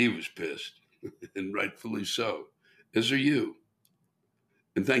 And he was pissed, and rightfully so, as are you.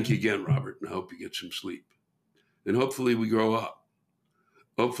 And thank you again, Robert, and I hope you get some sleep. And hopefully we grow up.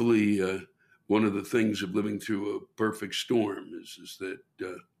 Hopefully one of the things of living through a perfect storm is that,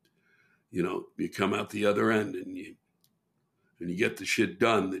 you come out the other end and you get the shit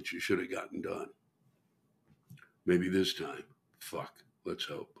done that you should have gotten done. Maybe this time. Fuck. Let's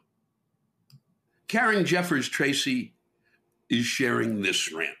hope. Karen Jeffers Tracy is sharing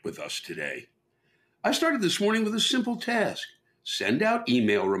this rant with us today. I started this morning with a simple task. Send out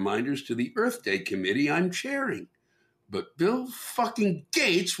email reminders to the Earth Day committee I'm chairing. But Bill fucking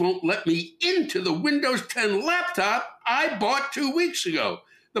Gates won't let me into the Windows 10 laptop I bought 2 weeks ago.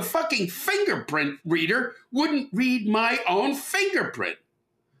 The fucking fingerprint reader wouldn't read my own fingerprint.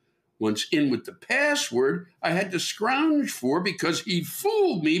 Once in with the password, I had to scrounge for because he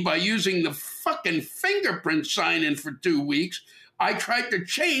fooled me by using the fucking fingerprint sign-in for 2 weeks. I tried to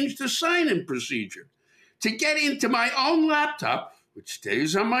change the sign-in procedure to get into my own laptop, which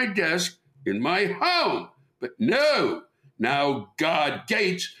stays on my desk in my home. But no, now God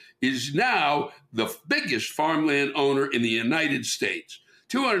Gates is now the biggest farmland owner in the United States,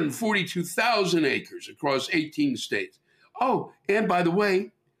 242,000 acres across 18 states. Oh, and by the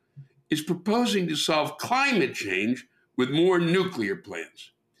way, is proposing to solve climate change with more nuclear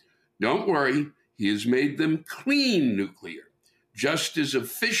plants. Don't worry, he has made them clean nuclear, just as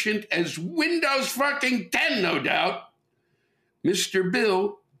efficient as Windows fucking 10, no doubt. Mr.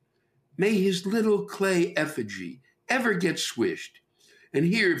 Bill, may his little clay effigy ever get swished. And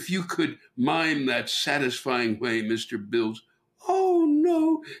here, if you could mime that satisfying way Mr. Bill's, oh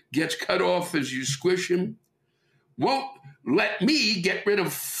no, gets cut off as you squish him. Won't let me get rid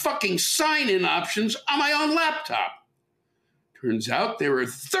of fucking sign-in options on my own laptop. Turns out there are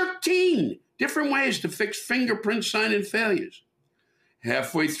 13 different ways to fix fingerprint sign-in failures.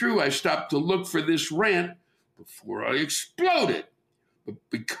 Halfway through, I stopped to look for this rant before I exploded. But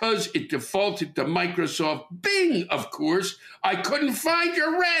because it defaulted to Microsoft Bing, of course, I couldn't find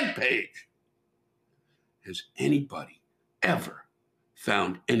your rant page. Has anybody ever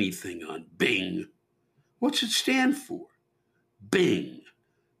found anything on Bing? What's it stand for? Bing.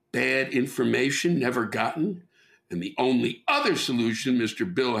 Bad information never gotten. And the only other solution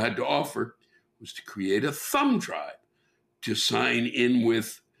Mr. Bill had to offer was to create a thumb drive to sign in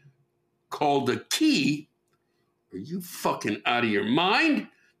with, called a key. Are you fucking out of your mind?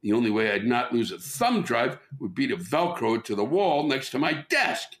 The only way I'd not lose a thumb drive would be to Velcro it to the wall next to my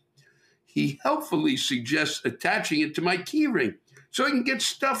desk. He helpfully suggests attaching it to my key ring so I can get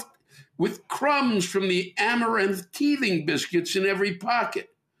stuffed with crumbs from the Amaranth teething biscuits in every pocket.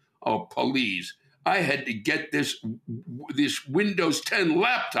 Oh, please. I had to get this Windows 10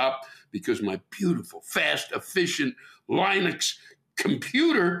 laptop because my beautiful, fast, efficient Linux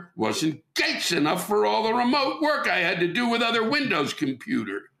computer wasn't Gates enough for all the remote work I had to do with other Windows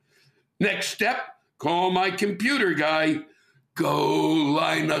computer. Next step, call my computer guy. Go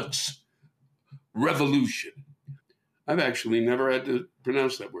Linux revolution. I've actually never had to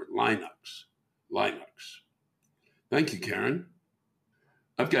pronounce that word, Linux. Thank you, Karen.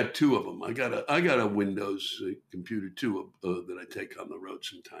 I've got 2 of them. I got a Windows computer too that I take on the road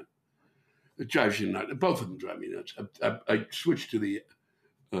sometime. It drives you nuts. Both of them drive me nuts. I switched to the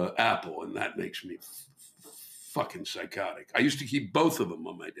Apple, and that makes me fucking psychotic. I used to keep both of them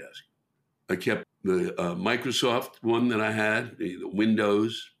on my desk. I kept the Microsoft one that I had, the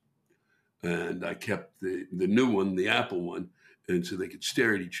Windows, and I kept the new one, the Apple one, and so they could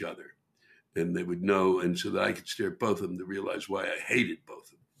stare at each other. And they would know, and so that I could stare at both of them to realize why I hated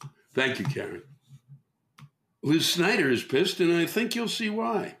both of them. Thank you, Karen. Liz Snyder is pissed, and I think you'll see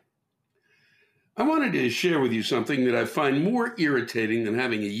why. I wanted to share with you something that I find more irritating than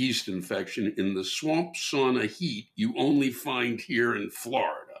having a yeast infection in the swamp sauna heat you only find here in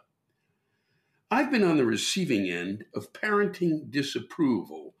Florida. I've been on the receiving end of parenting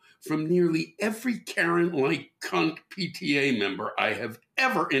disapproval from nearly every Karen-like cunt PTA member I have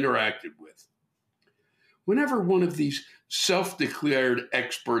ever interacted with. Whenever one of these self-declared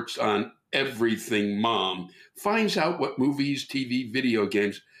experts on everything mom finds out what movies, TV, video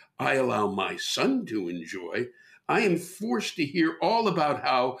games I allow my son to enjoy, I am forced to hear all about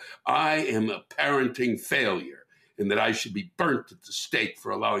how I am a parenting failure and that I should be burnt at the stake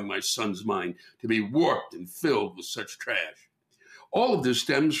for allowing my son's mind to be warped and filled with such trash. All of this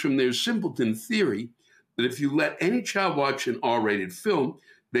stems from their simpleton theory that if you let any child watch an R-rated film,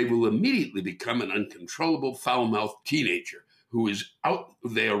 they will immediately become an uncontrollable foul-mouthed teenager who is out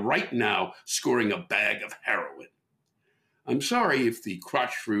there right now scoring a bag of heroin. I'm sorry if the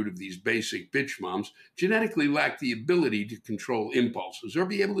crotch fruit of these basic bitch moms genetically lack the ability to control impulses or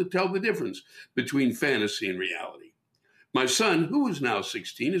be able to tell the difference between fantasy and reality. My son, who is now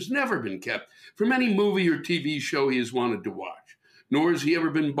 16, has never been kept from any movie or TV show he has wanted to watch, nor has he ever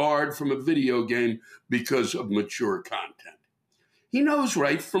been barred from a video game because of mature content. He knows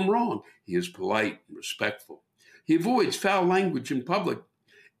right from wrong. He is polite and respectful. He avoids foul language in public,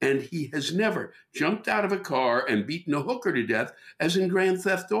 and he has never jumped out of a car and beaten a hooker to death as in Grand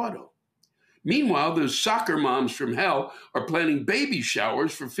Theft Auto. Meanwhile, those soccer moms from hell are planning baby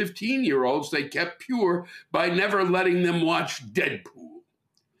showers for 15-year-olds they kept pure by never letting them watch Deadpool.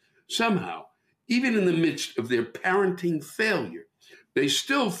 Somehow, even in the midst of their parenting failure, they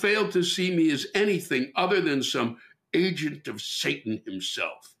still fail to see me as anything other than some agent of Satan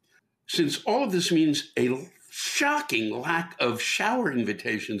himself. Since all of this means a shocking lack of shower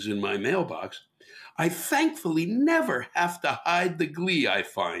invitations in my mailbox, I thankfully never have to hide the glee I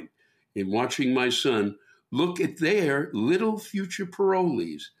find in watching my son look at their little future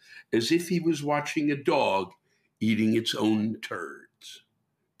parolees as if he was watching a dog eating its own turds.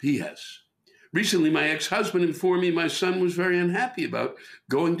 P.S. Recently, my ex-husband informed me my son was very unhappy about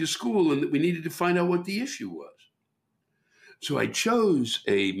going to school and that we needed to find out what the issue was. So I chose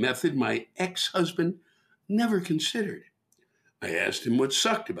a method my ex-husband never considered. I asked him what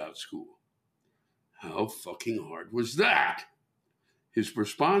sucked about school. How fucking hard was that? His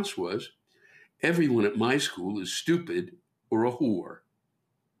response was, everyone at my school is stupid or a whore.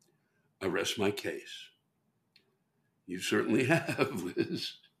 I rest my case. You certainly have,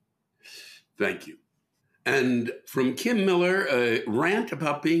 Liz. Thank you. And from Kim Miller, a rant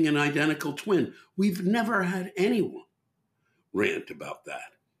about being an identical twin. We've never had anyone rant about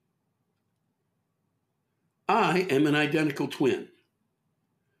that. I am an identical twin.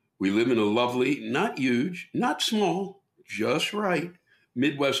 We live in a lovely, not huge, not small, just right,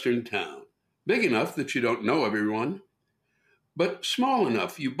 Midwestern town. Big enough that you don't know everyone, but small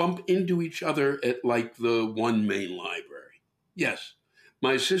enough you bump into each other at like the one main library. Yes,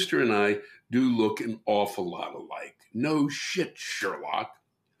 my sister and I do look an awful lot alike. No shit, Sherlock.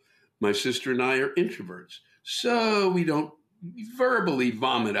 My sister and I are introverts, so we don't verbally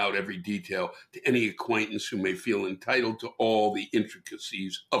vomit out every detail to any acquaintance who may feel entitled to all the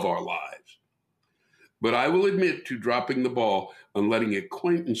intricacies of our lives. But I will admit to dropping the ball on letting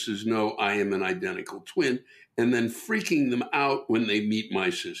acquaintances know I am an identical twin and then freaking them out when they meet my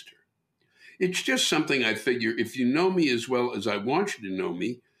sister. It's just something I figure if you know me as well as I want you to know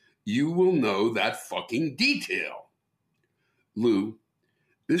me, you will know that fucking detail. Lou,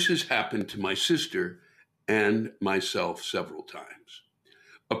 this has happened to my sister and myself several times.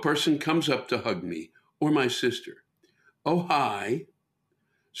 A person comes up to hug me or my sister. Oh, hi.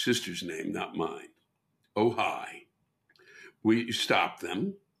 Sister's name, not mine. Oh, hi. We stop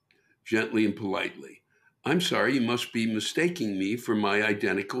them gently and politely. I'm sorry, you must be mistaking me for my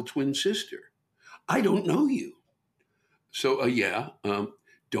identical twin sister. I don't know you. So,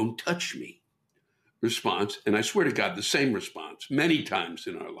 don't touch me. Response, and I swear to God, the same response many times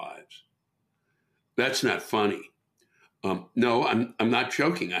in our lives. That's not funny. No, I'm not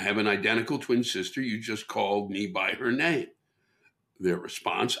joking. I have an identical twin sister. You just called me by her name. Their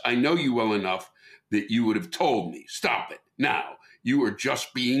response, I know you well enough that you would have told me. Stop it. Now, you are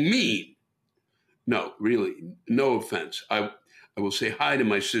just being mean. No, really, no offense. I will say hi to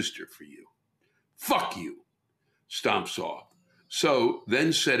my sister for you. Fuck you. Stomps off. So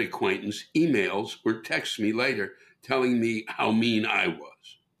then said acquaintance emails or texts me later telling me how mean I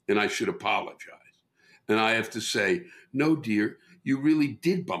was and I should apologize. And I have to say, no, dear, you really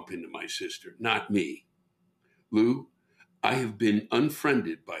did bump into my sister, not me. Lou, I have been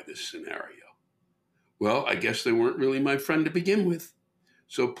unfriended by this scenario. Well, I guess they weren't really my friend to begin with.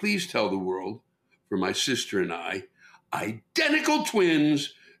 So please tell the world, for my sister and I, identical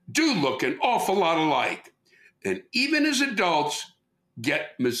twins do look an awful lot alike. And even as adults,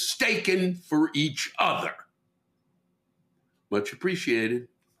 get mistaken for each other. Much appreciated.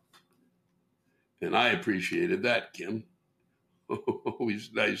 And I appreciated that, Kim.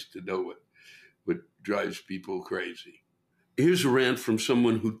 Always nice to know what drives people crazy. Here's a rant from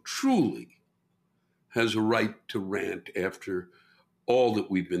someone who truly has a right to rant after all that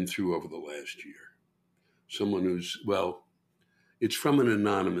we've been through over the last year. Someone who's, it's from an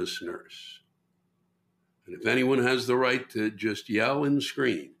anonymous nurse. And if anyone has the right to just yell and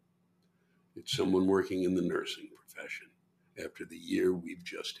scream, it's someone working in the nursing profession after the year we've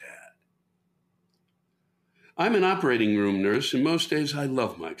just had. I'm an operating room nurse, and most days I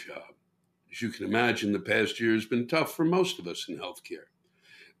love my job. As you can imagine, the past year has been tough for most of us in healthcare.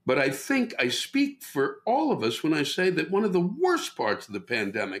 But I think I speak for all of us when I say that one of the worst parts of the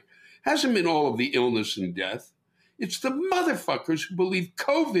pandemic hasn't been all of the illness and death. It's the motherfuckers who believe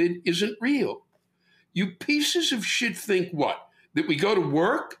COVID isn't real. You pieces of shit think what? That we go to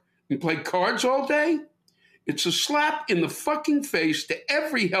work and play cards all day? It's a slap in the fucking face to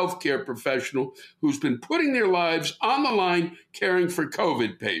every healthcare professional who's been putting their lives on the line caring for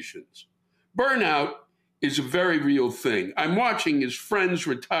COVID patients. Burnout is a very real thing. I'm watching his friends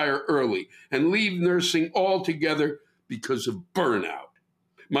retire early and leave nursing altogether because of burnout.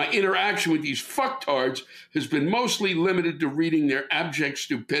 My interaction with these fucktards has been mostly limited to reading their abject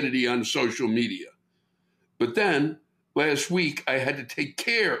stupidity on social media. But then, last week, I had to take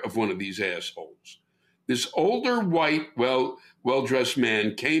care of one of these assholes. This older, white, well-dressed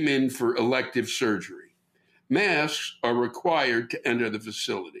man came in for elective surgery. Masks are required to enter the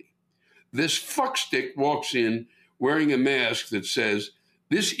facility. this fuckstick walks in wearing a mask that says,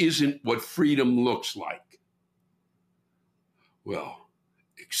 "This isn't what freedom looks like." Well,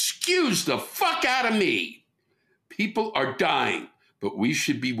 excuse the fuck out of me. People are dying, but we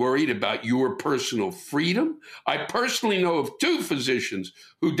should be worried about your personal freedom. I personally know of 2 physicians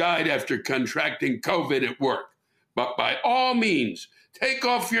who died after contracting COVID at work. But by all means, take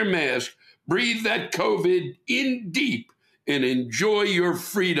off your mask, breathe that COVID in deep, and enjoy your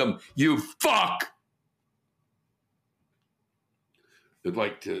freedom, you fuck. I'd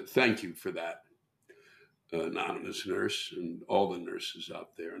like to thank you for that, anonymous nurse, and all the nurses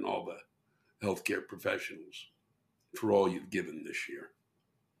out there and all the healthcare professionals for all you've given this year.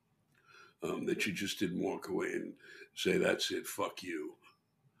 That you just didn't walk away and say, "That's it, fuck you."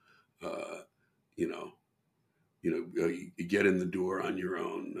 You get in the door on your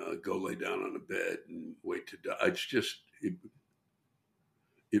own, go lay down on a bed and wait to die. It's just,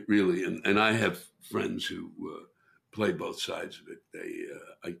 it really, and I have friends who play both sides of it. They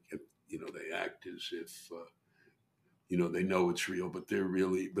act as if, they know it's real, but they're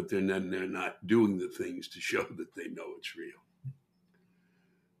not doing the things to show that they know it's real.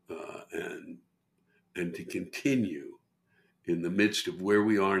 And to continue in the midst of where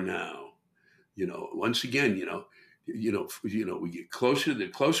we are now, once again, we get closer. The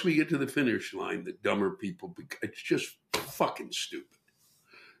closer we get to the finish line, the dumber people. It's just fucking stupid.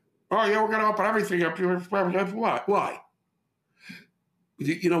 Oh yeah, we're going to open everything up. Why?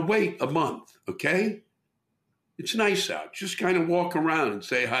 Wait a month, okay? It's nice out. Just kind of walk around and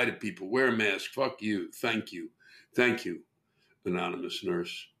say hi to people. Wear a mask. Fuck you. Thank you, anonymous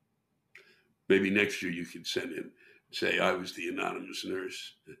nurse. Maybe next year you could send in, say I was the anonymous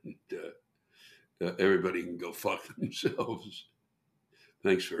nurse, and everybody can go fuck themselves.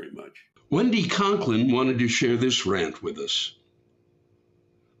 Thanks very much. Wendy Conklin wanted to share this rant with us.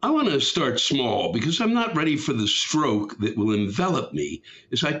 I want to start small because I'm not ready for the stroke that will envelop me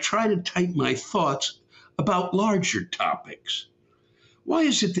as I try to type my thoughts about larger topics. Why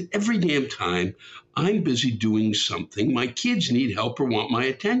is it that every damn time I'm busy doing something, my kids need help or want my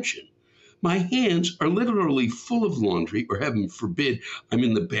attention? My hands are literally full of laundry, or heaven forbid, I'm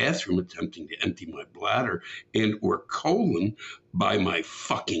in the bathroom attempting to empty my bladder and or colon by my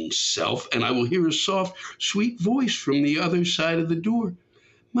fucking self, and I will hear a soft, sweet voice from the other side of the door.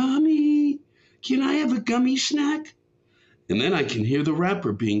 "Mommy, can I have a gummy snack?" And then I can hear the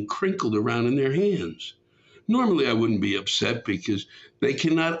wrapper being crinkled around in their hands. Normally, I wouldn't be upset because they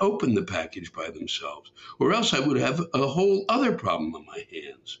cannot open the package by themselves, or else I would have a whole other problem on my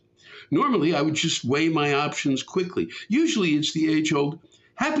hands. Normally, I would just weigh my options quickly. Usually, it's the age-old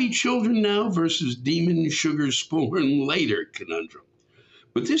happy children now versus demon sugar spawn later conundrum.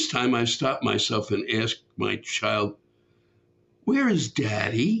 But this time, I stopped myself and asked my child, "Where is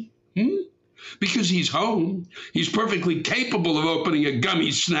Daddy?" Because he's home. He's perfectly capable of opening a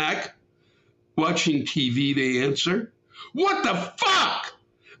gummy snack. "Watching TV," they answer. "What the fuck?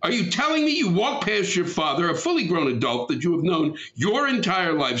 Are you telling me you walk past your father, a fully grown adult that you have known your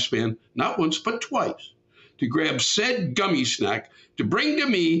entire lifespan, not once but twice, to grab said gummy snack, to bring to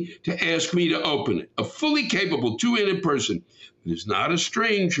me, to ask me to open it? A fully capable two-handed person that is not a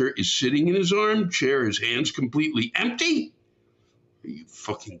stranger is sitting in his armchair, his hands completely empty? Are you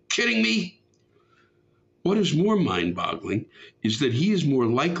fucking kidding me?" What is more mind-boggling is that he is more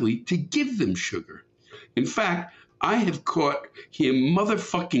likely to give them sugar. In fact, I have caught him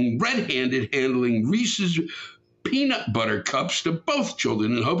motherfucking red-handed handling Reese's peanut butter cups to both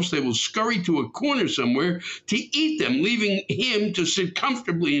children in hopes they will scurry to a corner somewhere to eat them, leaving him to sit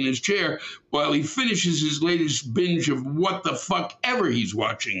comfortably in his chair while he finishes his latest binge of what the fuck ever he's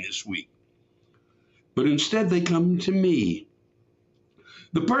watching this week. But instead they come to me,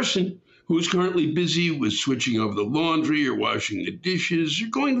 the person who is currently busy with switching over the laundry or washing the dishes or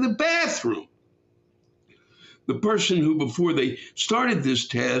going to the bathroom. The person who, before they started this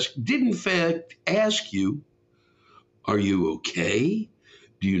task, did in fact ask you, "Are you okay?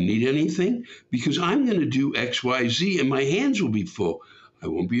 Do you need anything? Because I'm going to do X, Y, Z and my hands will be full. I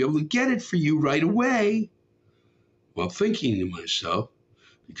won't be able to get it for you right away." While thinking to myself,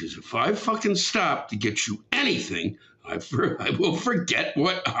 because if I fucking stop to get you anything, I will forget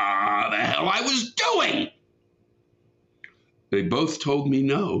what the hell I was doing. They both told me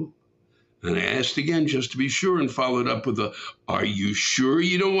no. And I asked again just to be sure and followed up with "Are you sure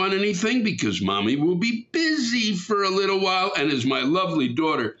you don't want anything? Because Mommy will be busy for a little while." And as my lovely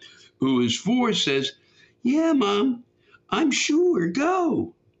daughter, who is 4, says, "Yeah, Mom, I'm sure,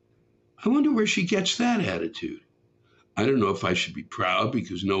 go." I wonder where she gets that attitude. I don't know if I should be proud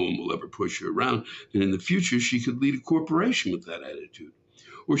because no one will ever push her around, and in the future she could lead a corporation with that attitude.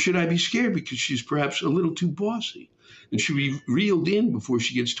 Or should I be scared because she's perhaps a little too bossy and should be reeled in before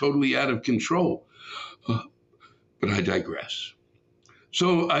she gets totally out of control? But I digress.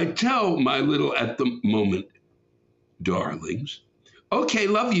 So I tell my little at the moment darlings, okay,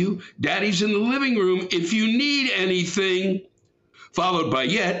 love you. Daddy's in the living room if you need anything. Followed by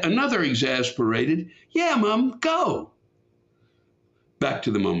yet another exasperated, yeah, Mom, go. Back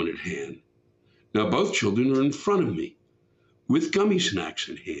to the moment at hand. Now both children are in front of me with gummy snacks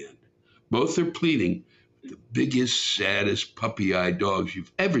in hand. Both are pleading, the biggest, saddest puppy-eyed dogs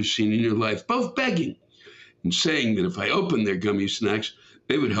you've ever seen in your life, both begging and saying that if I opened their gummy snacks,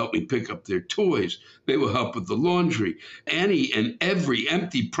 they would help me pick up their toys. They will help with the laundry. Any and every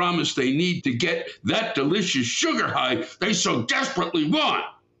empty promise they need to get that delicious sugar high they so desperately want.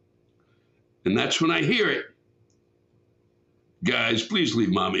 And that's when I hear it. Guys, please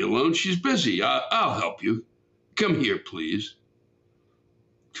leave Mommy alone. She's busy. I'll help you. Come here, please.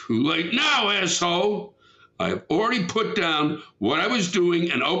 Too late now, asshole. I have already put down what I was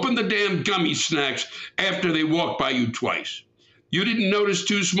doing and opened the damn gummy snacks after they walked by you twice. You didn't notice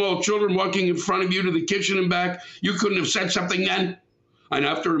two small children walking in front of you to the kitchen and back? You couldn't have said something then? I'd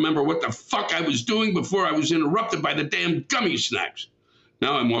have to remember what the fuck I was doing before I was interrupted by the damn gummy snacks.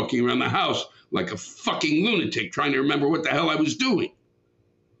 Now I'm walking around the house like a fucking lunatic trying to remember what the hell I was doing.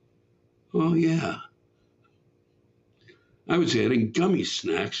 Oh, yeah. I was adding gummy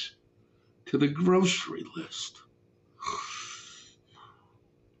snacks to the grocery list.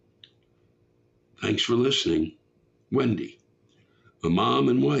 Thanks for listening. Wendy, a mom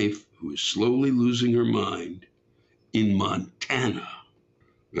and wife who is slowly losing her mind in Montana.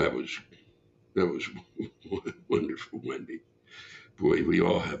 That was wonderful, Wendy. Boy, we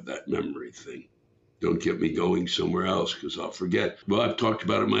all have that memory thing. Don't get me going somewhere else because I'll forget. Well, I've talked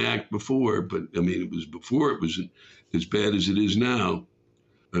about it in my act before, but I mean, it was before it was as bad as it is now.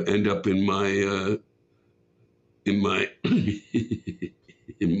 I end up in my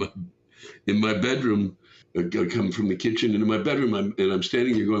bedroom. I come from the kitchen into my bedroom, and I'm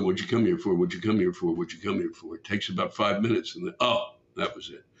standing here going, "What'd you come here for? What'd you come here for? What'd you come here for?" It takes about 5 minutes, and then, oh, that was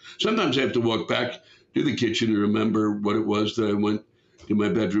it. Sometimes I have to walk back to the kitchen and remember what it was that I went to my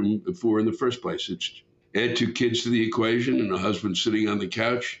bedroom for in the first place. It's add 2 kids to the equation and a husband sitting on the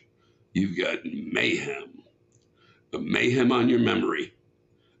couch. You've got mayhem. A mayhem on your memory.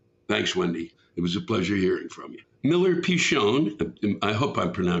 Thanks, Wendy. It was a pleasure hearing from you. Miller Pichon, I hope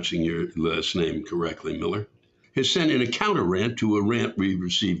I'm pronouncing your last name correctly, Miller, has sent in a counter rant to a rant we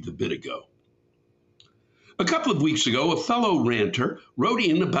received a bit ago. A couple of weeks ago, a fellow ranter wrote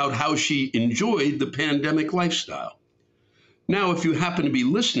in about how she enjoyed the pandemic lifestyle. Now, if you happen to be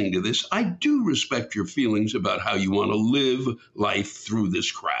listening to this, I do respect your feelings about how you want to live life through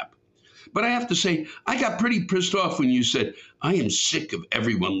this crap. But I have to say, I got pretty pissed off when you said, I am sick of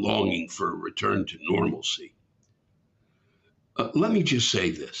everyone longing for a return to normalcy. Let me just say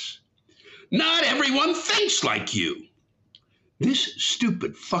this. Not everyone thinks like you. This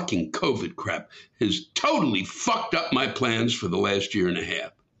stupid fucking COVID crap has totally fucked up my plans for the last year and a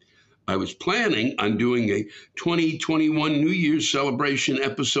half. I was planning on doing a 2021 New Year's celebration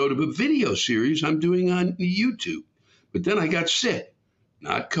episode of a video series I'm doing on YouTube. But then I got sick,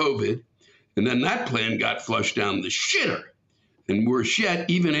 not COVID. And then that plan got flushed down the shitter. And worse yet,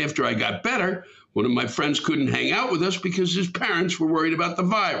 even after I got better, one of my friends couldn't hang out with us because his parents were worried about the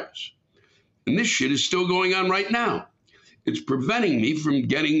virus. And this shit is still going on right now. It's preventing me from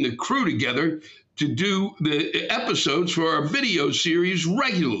getting the crew together to do the episodes for our video series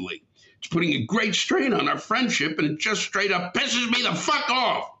regularly. It's putting a great strain on our friendship, and it just straight up pisses me the fuck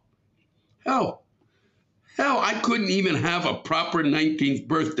off. Hell, I couldn't even have a proper 19th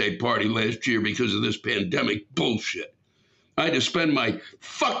birthday party last year because of this pandemic bullshit. I had to spend my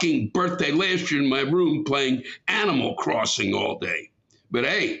fucking birthday last year in my room playing Animal Crossing all day. But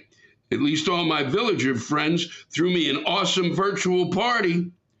hey, at least all my villager friends threw me an awesome virtual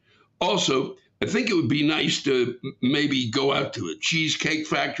party. Also, I think it would be nice to maybe go out to a cheesecake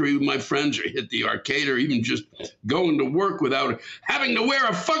factory with my friends or hit the arcade or even just go into work without having to wear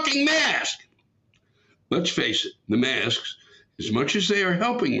a fucking mask. Let's face it, the masks, as much as they are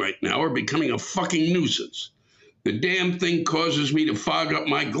helping right now, are becoming a fucking nuisance. The damn thing causes me to fog up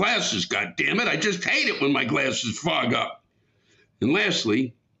my glasses, goddammit. I just hate it when my glasses fog up. And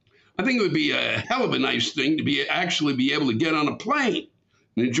lastly, I think it would be a hell of a nice thing to actually be able to get on a plane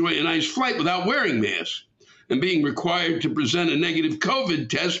and enjoy a nice flight without wearing masks and being required to present a negative COVID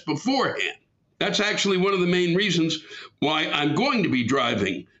test beforehand. That's actually one of the main reasons why I'm going to be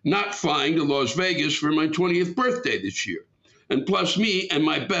driving, not flying to Las Vegas for my 20th birthday this year. And plus me and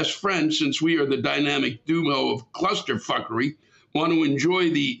my best friend, since we are the dynamic duo of clusterfuckery, want to enjoy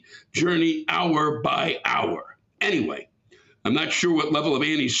the journey hour by hour. Anyway, I'm not sure what level of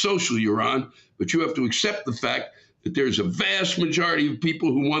antisocial you're on, but you have to accept the fact that there's a vast majority of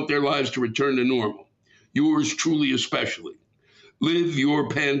people who want their lives to return to normal. Yours truly especially. Live your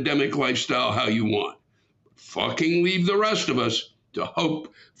pandemic lifestyle how you want. Fucking leave the rest of us to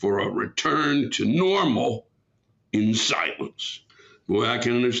hope for a return to normal in silence. Boy, I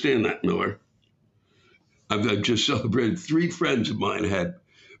can understand that, Miller. I've just celebrated 3 friends of mine had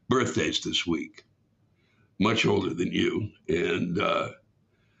birthdays this week, much older than you, and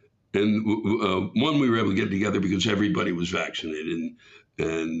one we were able to get together because everybody was vaccinated,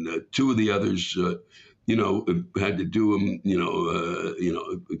 and 2 of the others, had to do them,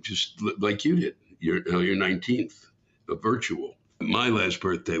 just like you did. Your 19th, virtual. My last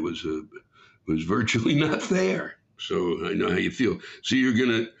birthday was virtually not there, so I know how you feel. So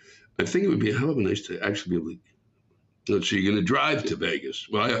I think it would be a hell of a nice to actually be able to. So you're gonna drive to Vegas.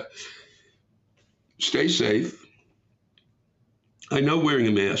 Well, stay safe. I know wearing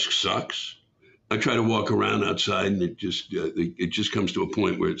a mask sucks. I try to walk around outside, and it just comes to a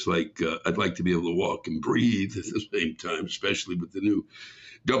point where it's like I'd like to be able to walk and breathe at the same time, especially with the new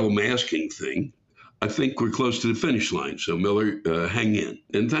double masking thing. I think we're close to the finish line. So Miller, hang in,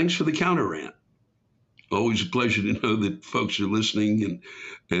 and thanks for the counter rant. Always a pleasure to know that folks are listening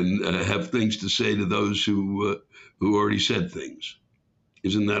and have things to say to those who already said things.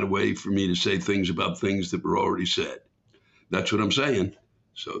 Isn't that a way for me to say things about things that were already said? That's what I'm saying.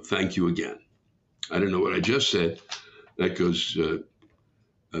 So thank you again. I don't know what I just said. That goes.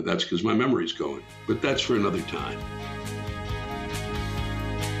 That's because my memory's going. But that's for another time.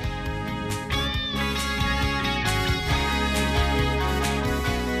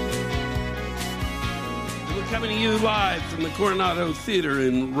 Coming to you live from the Coronado Theater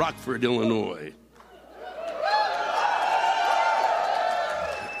in Rockford, Illinois.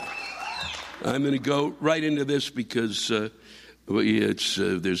 I'm going to go right into this because there's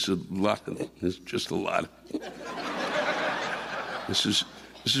just a lot. This is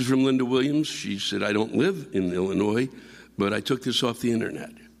from Linda Williams. She said, I don't live in Illinois, but I took this off the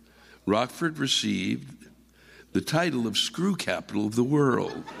internet. Rockford received the title of screw capital of the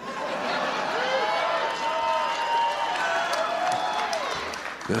world.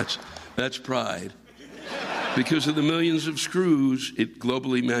 That's pride. Because of the millions of screws it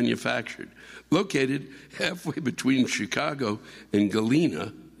globally manufactured. Located halfway between Chicago and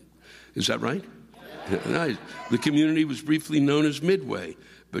Galena. Is that right? Yeah. The community was briefly known as Midway,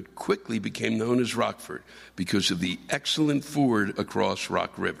 but quickly became known as Rockford because of the excellent ford across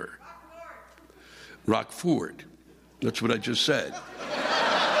Rock River. Rockford. That's what I just said.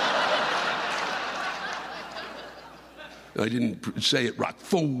 I didn't say it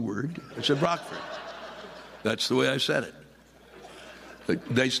Rockford. I said Rockford. That's the way I said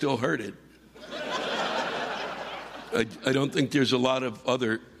it. They still heard it. I don't think there's a lot of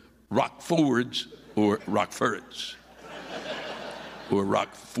other Rockfords or Rockfords or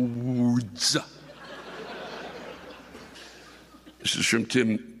Rockfords. This is from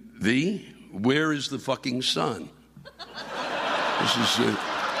Tim V. Where is the fucking sun?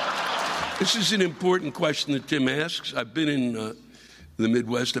 This is an important question that Tim asks. I've been in the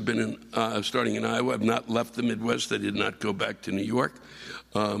Midwest. I've been starting in Iowa. I've not left the Midwest. I did not go back to New York.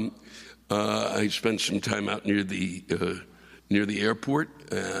 I spent some time out near the airport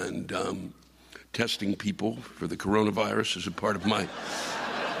and testing people for the coronavirus as a part of my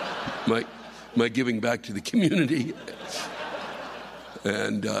giving back to the community.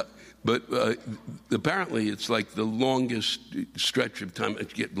 And but apparently it's like the longest stretch of time.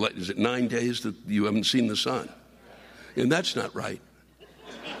 Is it 9 days that you haven't seen the sun? And that's not right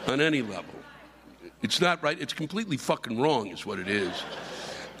on any level. It's not right. It's completely fucking wrong is what it is.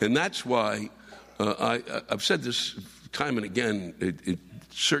 And that's why I've said this time and again,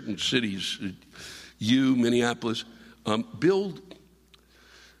 certain cities, Minneapolis, build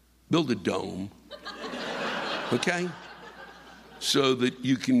a dome, okay? So that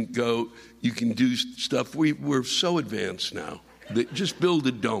you can do stuff. We're so advanced now that just build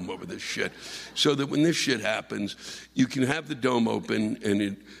a dome over this shit so that when this shit happens, you can have the dome open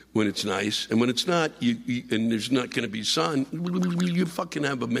when it's nice, and when it's not, and there's not going to be sun, you fucking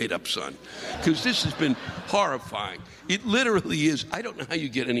have a made-up sun. Because this has been horrifying. It literally is. I don't know how you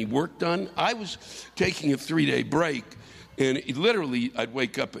get any work done. I was taking a 3-day break, and literally I'd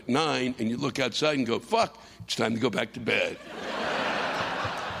wake up at 9, and you look outside and go, fuck, it's time to go back to bed.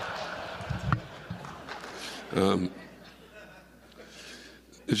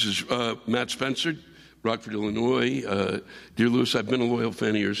 This is Matt Spencer. Rockford, Illinois. Dear Louis, I've been a loyal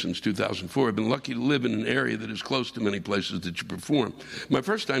fan of yours since 2004. I've been lucky to live in an area that is close to many places that you perform. My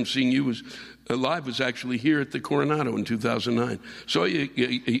first time seeing you live was actually here at the Coronado in 2009. Saw you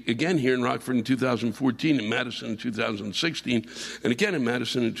again here in Rockford in 2014, in Madison in 2016, and again in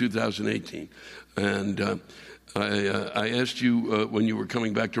Madison in 2018. And I asked you when you were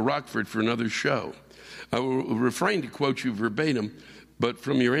coming back to Rockford for another show. I will refrain to quote you verbatim, but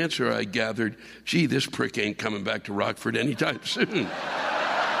from your answer I gathered, gee, this prick ain't coming back to Rockford anytime soon.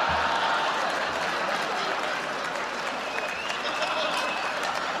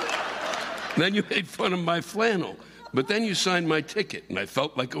 Then you made fun of my flannel, but then you signed my ticket, and I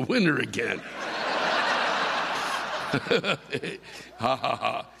felt like a winner again. Ha ha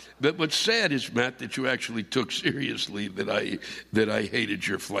ha. But what's sad is, Matt, that you actually took seriously that I hated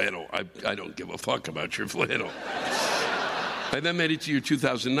your flannel. I don't give a fuck about your flannel. I then made it to your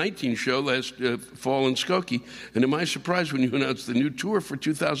 2019 show last fall in Skokie, and to my surprise, when you announced the new tour for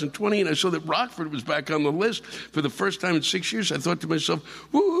 2020, and I saw that Rockford was back on the list for the first time in 6 years, I thought to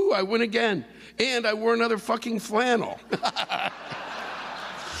myself, woo-hoo, I win again. And I wore another fucking flannel.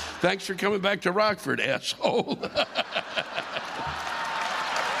 Thanks for coming back to Rockford, asshole.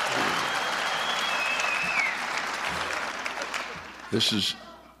 This is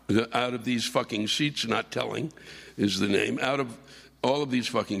Out of These Fucking Seats, Not Telling is the name. Out of all of these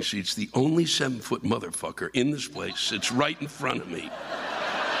fucking seats, the only 7-foot motherfucker in this place sits right in front of me.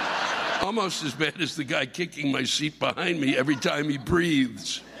 Almost as bad as the guy kicking my seat behind me every time he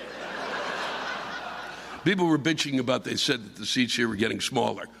breathes. People were bitching about, they said that the seats here were getting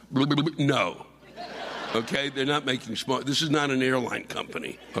smaller. No. Okay, they're not making small. This is not an airline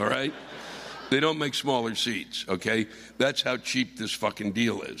company, all right? They don't make smaller seats, okay? That's how cheap this fucking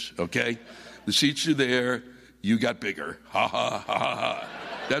deal is, okay? The seats are there, you got bigger. Ha ha ha ha ha.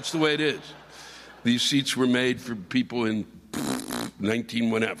 That's the way it is. These seats were made for people in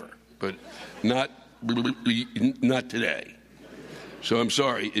 19 whenever, but not today. So I'm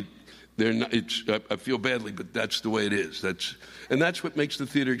sorry. They're not, I feel badly, but that's the way it is. And that's what makes the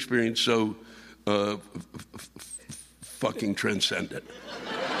theater experience so fucking transcendent.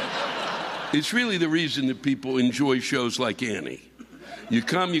 It's really the reason that people enjoy shows like Annie. You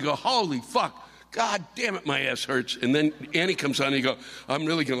come, you go, holy fuck, God damn it, my ass hurts. And then Annie comes on and you go, I'm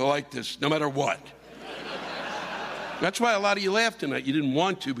really going to like this no matter what. That's why a lot of you laughed tonight. You didn't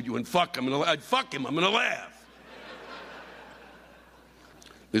want to, but you went, fuck, fuck him, I'm going to laugh.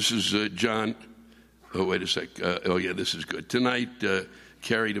 This is John. Oh, wait a sec. Oh, yeah, this is good. Tonight,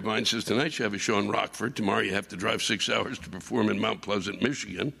 Carrie Devine says, tonight you have a show in Rockford. Tomorrow you have to drive 6 hours to perform in Mount Pleasant,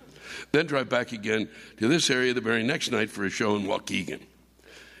 Michigan. Then drive back again to this area the very next night for a show in Waukegan.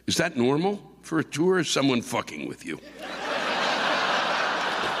 Is that normal for a tour, or is someone fucking with you?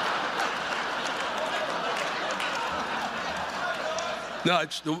 No,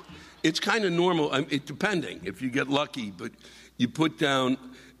 it's kind of normal, depending, if you get lucky, but you put down,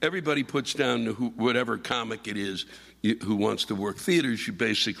 everybody puts down whatever comic it is who wants to work theaters. You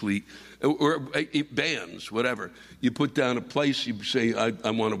basically, or bands, whatever. You put down a place, you say,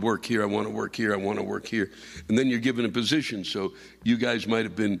 I want to work here, I want to work here, I want to work here. And then you're given a position. So you guys might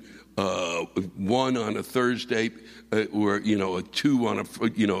have been one on a Thursday, or, a two on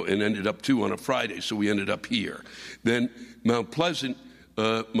and ended up two on a Friday. So we ended up here. Then Mount Pleasant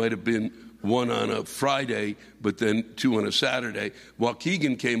might have been one on a Friday, but then two on a Saturday.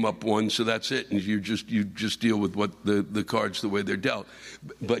 Waukegan came up one, so that's it. And you just deal with what the cards the way they're dealt.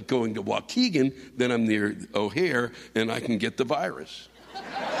 But going to Waukegan, then I'm near O'Hare, and I can get the virus.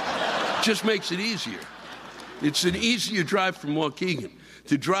 Just makes it easier. It's an easier drive from Waukegan.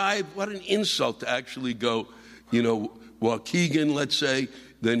 To drive, what an insult to actually go, Waukegan, let's say,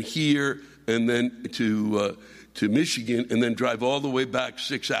 then here, and then to Michigan, and then drive all the way back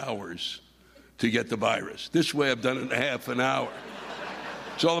 6 hours to get the virus. This way I've done it in half an hour.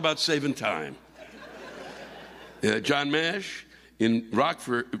 It's all about saving time. John Mash in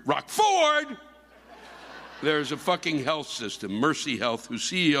Rockford, there's a fucking health system, Mercy Health, whose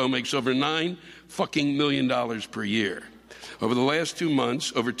CEO makes over $9 million per year. Over the last 2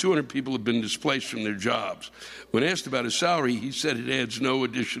 months, over 200 people have been displaced from their jobs. When asked about his salary, he said it adds no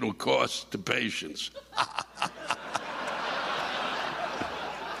additional costs to patients.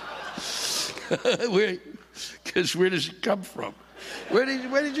 Because where does it come from? Where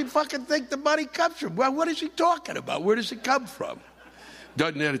did you fucking think the money comes from? Well, what is he talking about? Where does it come from?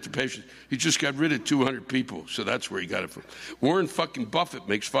 Doesn't add it to patients. He just got rid of 200 people, so that's where he got it from. Warren fucking Buffett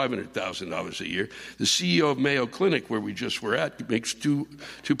makes $500,000 a year. The CEO of Mayo Clinic, where we just were at, makes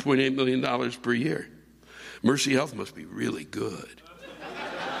 $2.8 million per year. Mercy Health must be really good.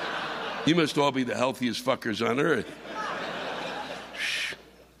 You must all be the healthiest fuckers on earth.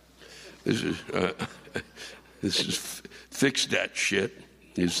 This is Fix That Shit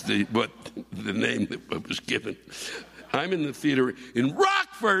is the name that was given. I'm in the theater in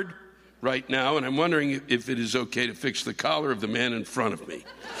Rockford right now, and I'm wondering if it is okay to fix the collar of the man in front of me.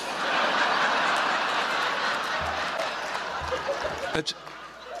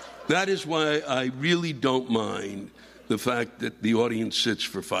 That is why I really don't mind the fact that the audience sits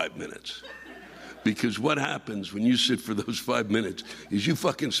for 5 minutes. Because what happens when you sit for those 5 minutes is you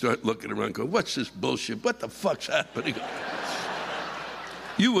fucking start looking around going, what's this bullshit? What the fuck's happening?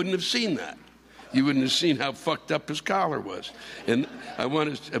 You wouldn't have seen that. You wouldn't have seen how fucked up his collar was. And I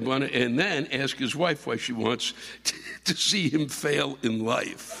want to, and then ask his wife why she wants to see him fail in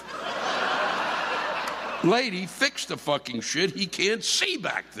life. Lady, fix the fucking shit. He can't see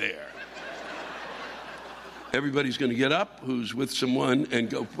back there. Everybody's going to get up who's with someone and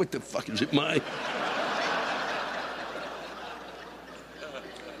go, what the fuck is it, my...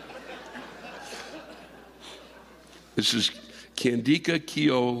 This is Candika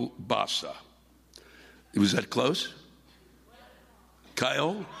Kiolbasa. Was that close?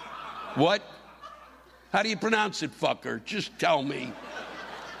 Kyle? What? How do you pronounce it, fucker? Just tell me.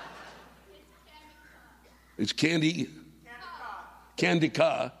 It's Candika.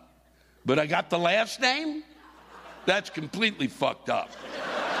 But I got the last name? That's completely fucked up.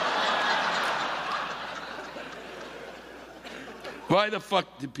 Why the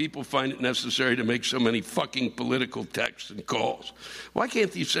fuck do people find it necessary to make so many fucking political texts and calls? Why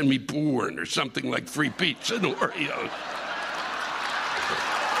can't you send me porn or something like free pizza and Oreos?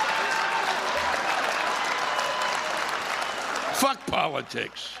 Fuck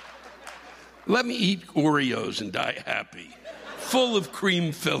politics. Let me eat Oreos and die happy. Full of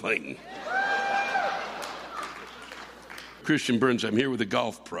cream filling. Christian Burns, I'm here with a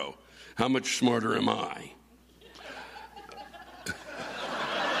golf pro. How much smarter am I?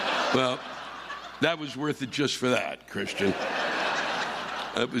 Well, that was worth it just for that, Christian.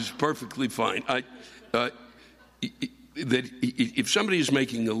 It was perfectly fine. If somebody is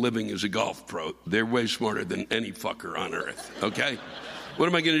making a living as a golf pro, they're way smarter than any fucker on earth, okay? What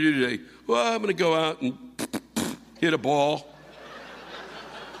am I going to do today? Well, I'm going to go out and hit a ball.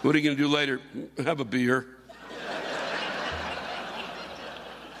 What are you going to do later? Have a beer.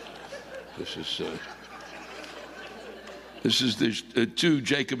 There's two,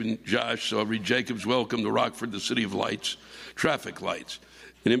 Jacob and Josh, so I'll read Jacob's. Welcome to Rockford, the city of lights, traffic lights.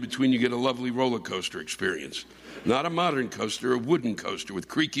 And in between you get a lovely roller coaster experience. Not a modern coaster, a wooden coaster with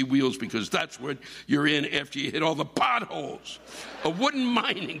creaky wheels, because that's what you're in after you hit all the potholes. A wooden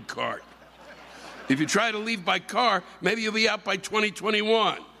mining cart. If you try to leave by car, maybe you'll be out by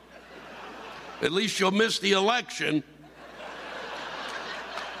 2021. At least you'll miss the election.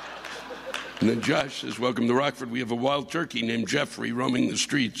 And then Josh says, welcome to Rockford. We have a wild turkey named Jeffrey roaming the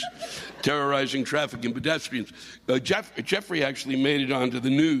streets, terrorizing traffic and pedestrians. Jeffrey actually made it onto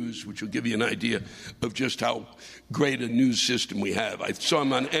the news, which will give you an idea of just how great a news system we have. I saw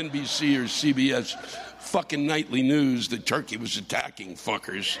him on NBC or CBS fucking nightly news. The turkey was attacking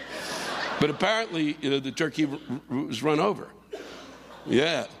fuckers. But apparently, the turkey was run over.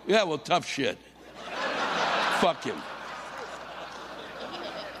 Yeah, well, tough shit. Fuck him.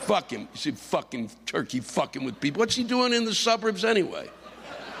 Fuck him. You see fucking turkey fucking with people. What's he doing in the suburbs anyway?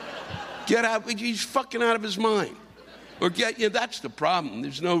 Get out. He's fucking out of his mind. Or that's the problem.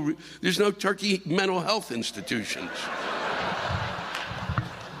 There's no turkey mental health institutions.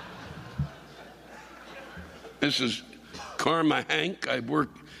 This is Karma Hank. A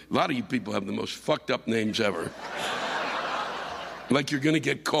lot of you people have the most fucked up names ever. Like you're going to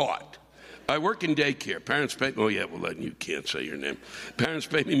get caught. I work in daycare. Parents pay... Oh, yeah, well, you can't say your name. Parents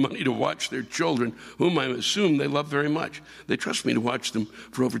pay me money to watch their children, whom I assume they love very much. They trust me to watch them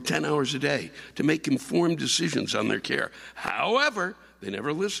for over 10 hours a day, to make informed decisions on their care. However, they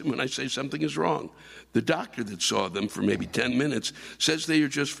never listen when I say something is wrong. The doctor that saw them for maybe 10 minutes says they are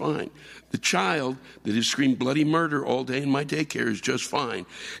just fine. The child that has screamed bloody murder all day in my daycare is just fine.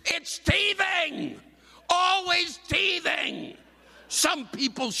 It's teething! Always teething! Some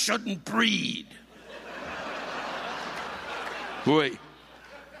people shouldn't breed. Boy,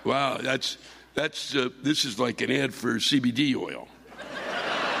 wow, this is like an ad for CBD oil.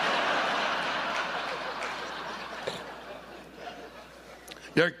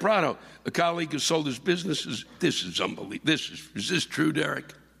 Derek Prado, a colleague who sold his businesses. This is unbelievable. Is this true,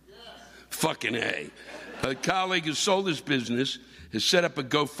 Derek? Yes. Fucking A. A colleague who sold his business has set up a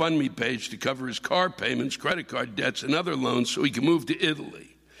GoFundMe page to cover his car payments, credit card debts, and other loans so he can move to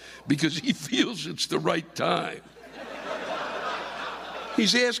Italy because he feels it's the right time.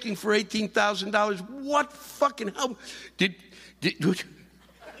 He's asking for $18,000. What fucking hell?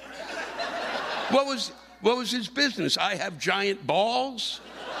 What was his business? I have giant balls?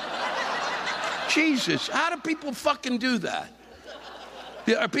 Jesus, how do people fucking do that?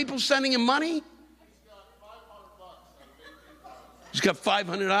 Are people sending him money? He's got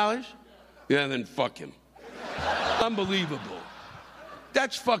 $500? Yeah, then fuck him. Unbelievable.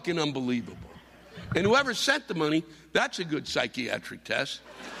 That's fucking unbelievable. And whoever sent the money, that's a good psychiatric test.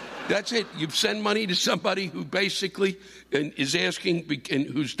 That's it. You send money to somebody who basically is asking, and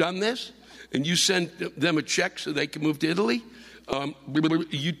who's done this, and you send them a check so they can move to Italy.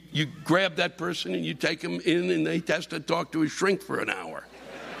 You grab that person and you take them in, and they has to talk to a shrink for an hour.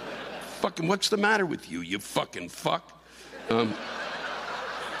 Fucking, what's the matter with you, you fucking fuck?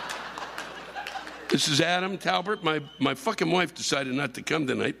 This is Adam Talbert. My fucking wife decided not to come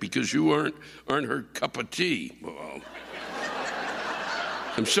tonight because you aren't her cup of tea. Oh.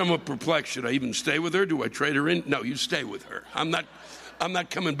 I'm somewhat perplexed. Should I even stay with her? Do I trade her in? No, you stay with her. I'm not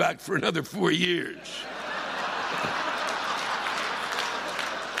coming back for another 4 years.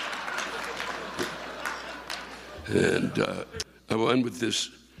 And I will end with this.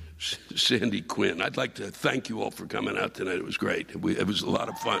 Sandy Quinn. I'd like to thank you all for coming out tonight. It was great. It was a lot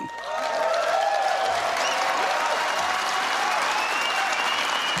of fun.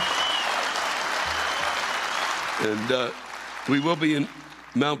 And we will be in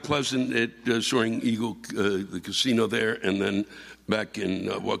Mount Pleasant at Soaring Eagle, the casino there, and then back in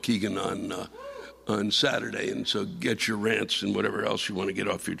Waukegan on Saturday. And so get your rants and whatever else you want to get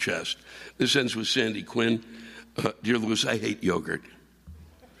off your chest. This ends with Sandy Quinn. Dear Louis, I hate yogurt.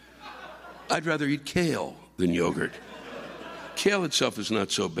 I'd rather eat kale than yogurt. Kale itself is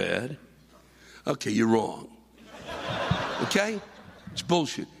not so bad. Okay, you're wrong. Okay? It's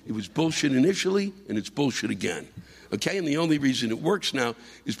bullshit. It was bullshit initially, and it's bullshit again. Okay? And the only reason it works now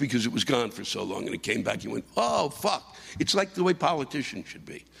is because it was gone for so long, and it came back and went, oh, fuck. It's like the way politicians should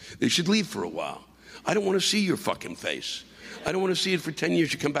be. They should leave for a while. I don't want to see your fucking face. I don't want to see it for 10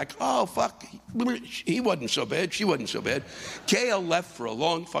 years. You come back, oh, fuck, he wasn't so bad, she wasn't so bad. Kale left for a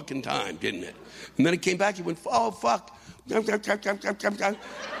long fucking time, didn't it? And then it came back, he went, oh, fuck. It's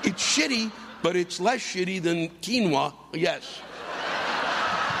shitty, but it's less shitty than quinoa, yes.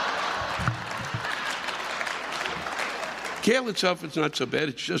 Kale itself is not so bad.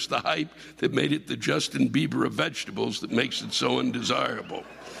 It's just the hype that made it the Justin Bieber of vegetables that makes it so undesirable.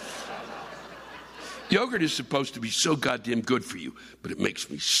 Yogurt is supposed to be so goddamn good for you, but it makes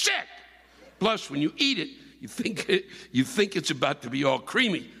me sick. Plus, when you eat it, you think it's about to be all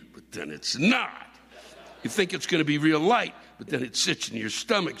creamy, but then it's not. You think it's going to be real light, but then it sits in your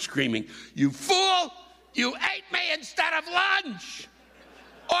stomach screaming, you fool! You ate me instead of lunch!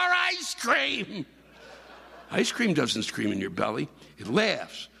 Or ice cream! Ice cream doesn't scream in your belly. It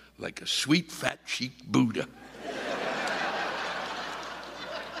laughs like a sweet, fat-cheeked Buddha.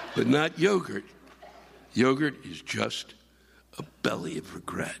 But not yogurt. Yogurt is just a belly of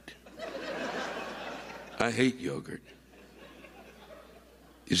regret. I hate yogurt.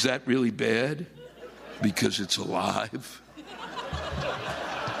 Is that really bad? Because it's alive?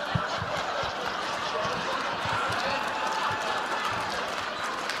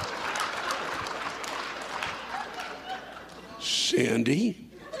 Sandy,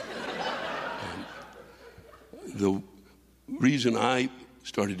 the reason I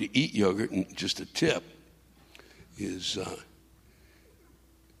started to eat yogurt, and just a tip, is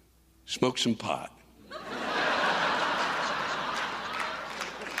smoke some pot.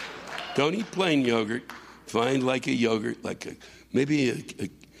 Don't eat plain yogurt. Find like a yogurt, like maybe a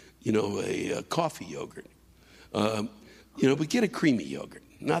coffee yogurt. But get a creamy yogurt,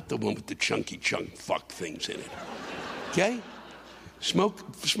 not the one with the chunky chunk fuck things in it. Okay?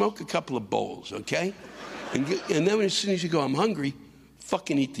 Smoke a couple of bowls, okay? And then as soon as you go, I'm hungry,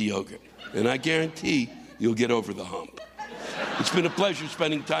 fucking eat the yogurt. And I guarantee you'll get over the hump. It's been a pleasure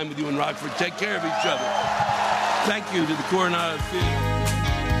spending time with you in Rockford. Take care of each other. Thank you to the Coronado Theater.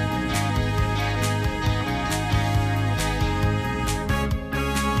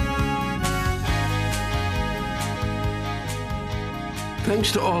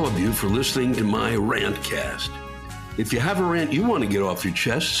 Thanks to all of you for listening to my rantcast. If you have a rant you want to get off your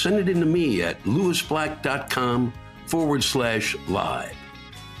chest, send it in to me at lewisblack.com/live.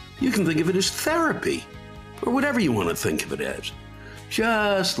 You can think of it as therapy, or whatever you want to think of it as.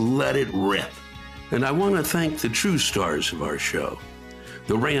 Just let it rip. And I want to thank the true stars of our show,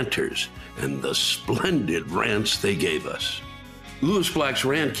 the ranters, and the splendid rants they gave us. Louis Black's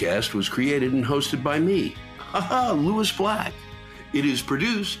Rantcast was created and hosted by me, Louis Black. It is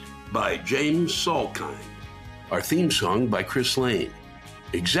produced by James Salkind. Our theme song by Chris Lane.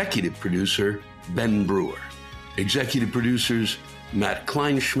 Executive producer, Ben Brewer. Executive producers, Matt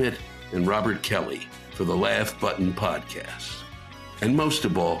Kleinschmidt and Robert Kelly for the Laugh Button Podcast. And most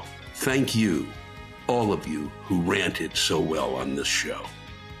of all, thank you, all of you who ranted so well on this show.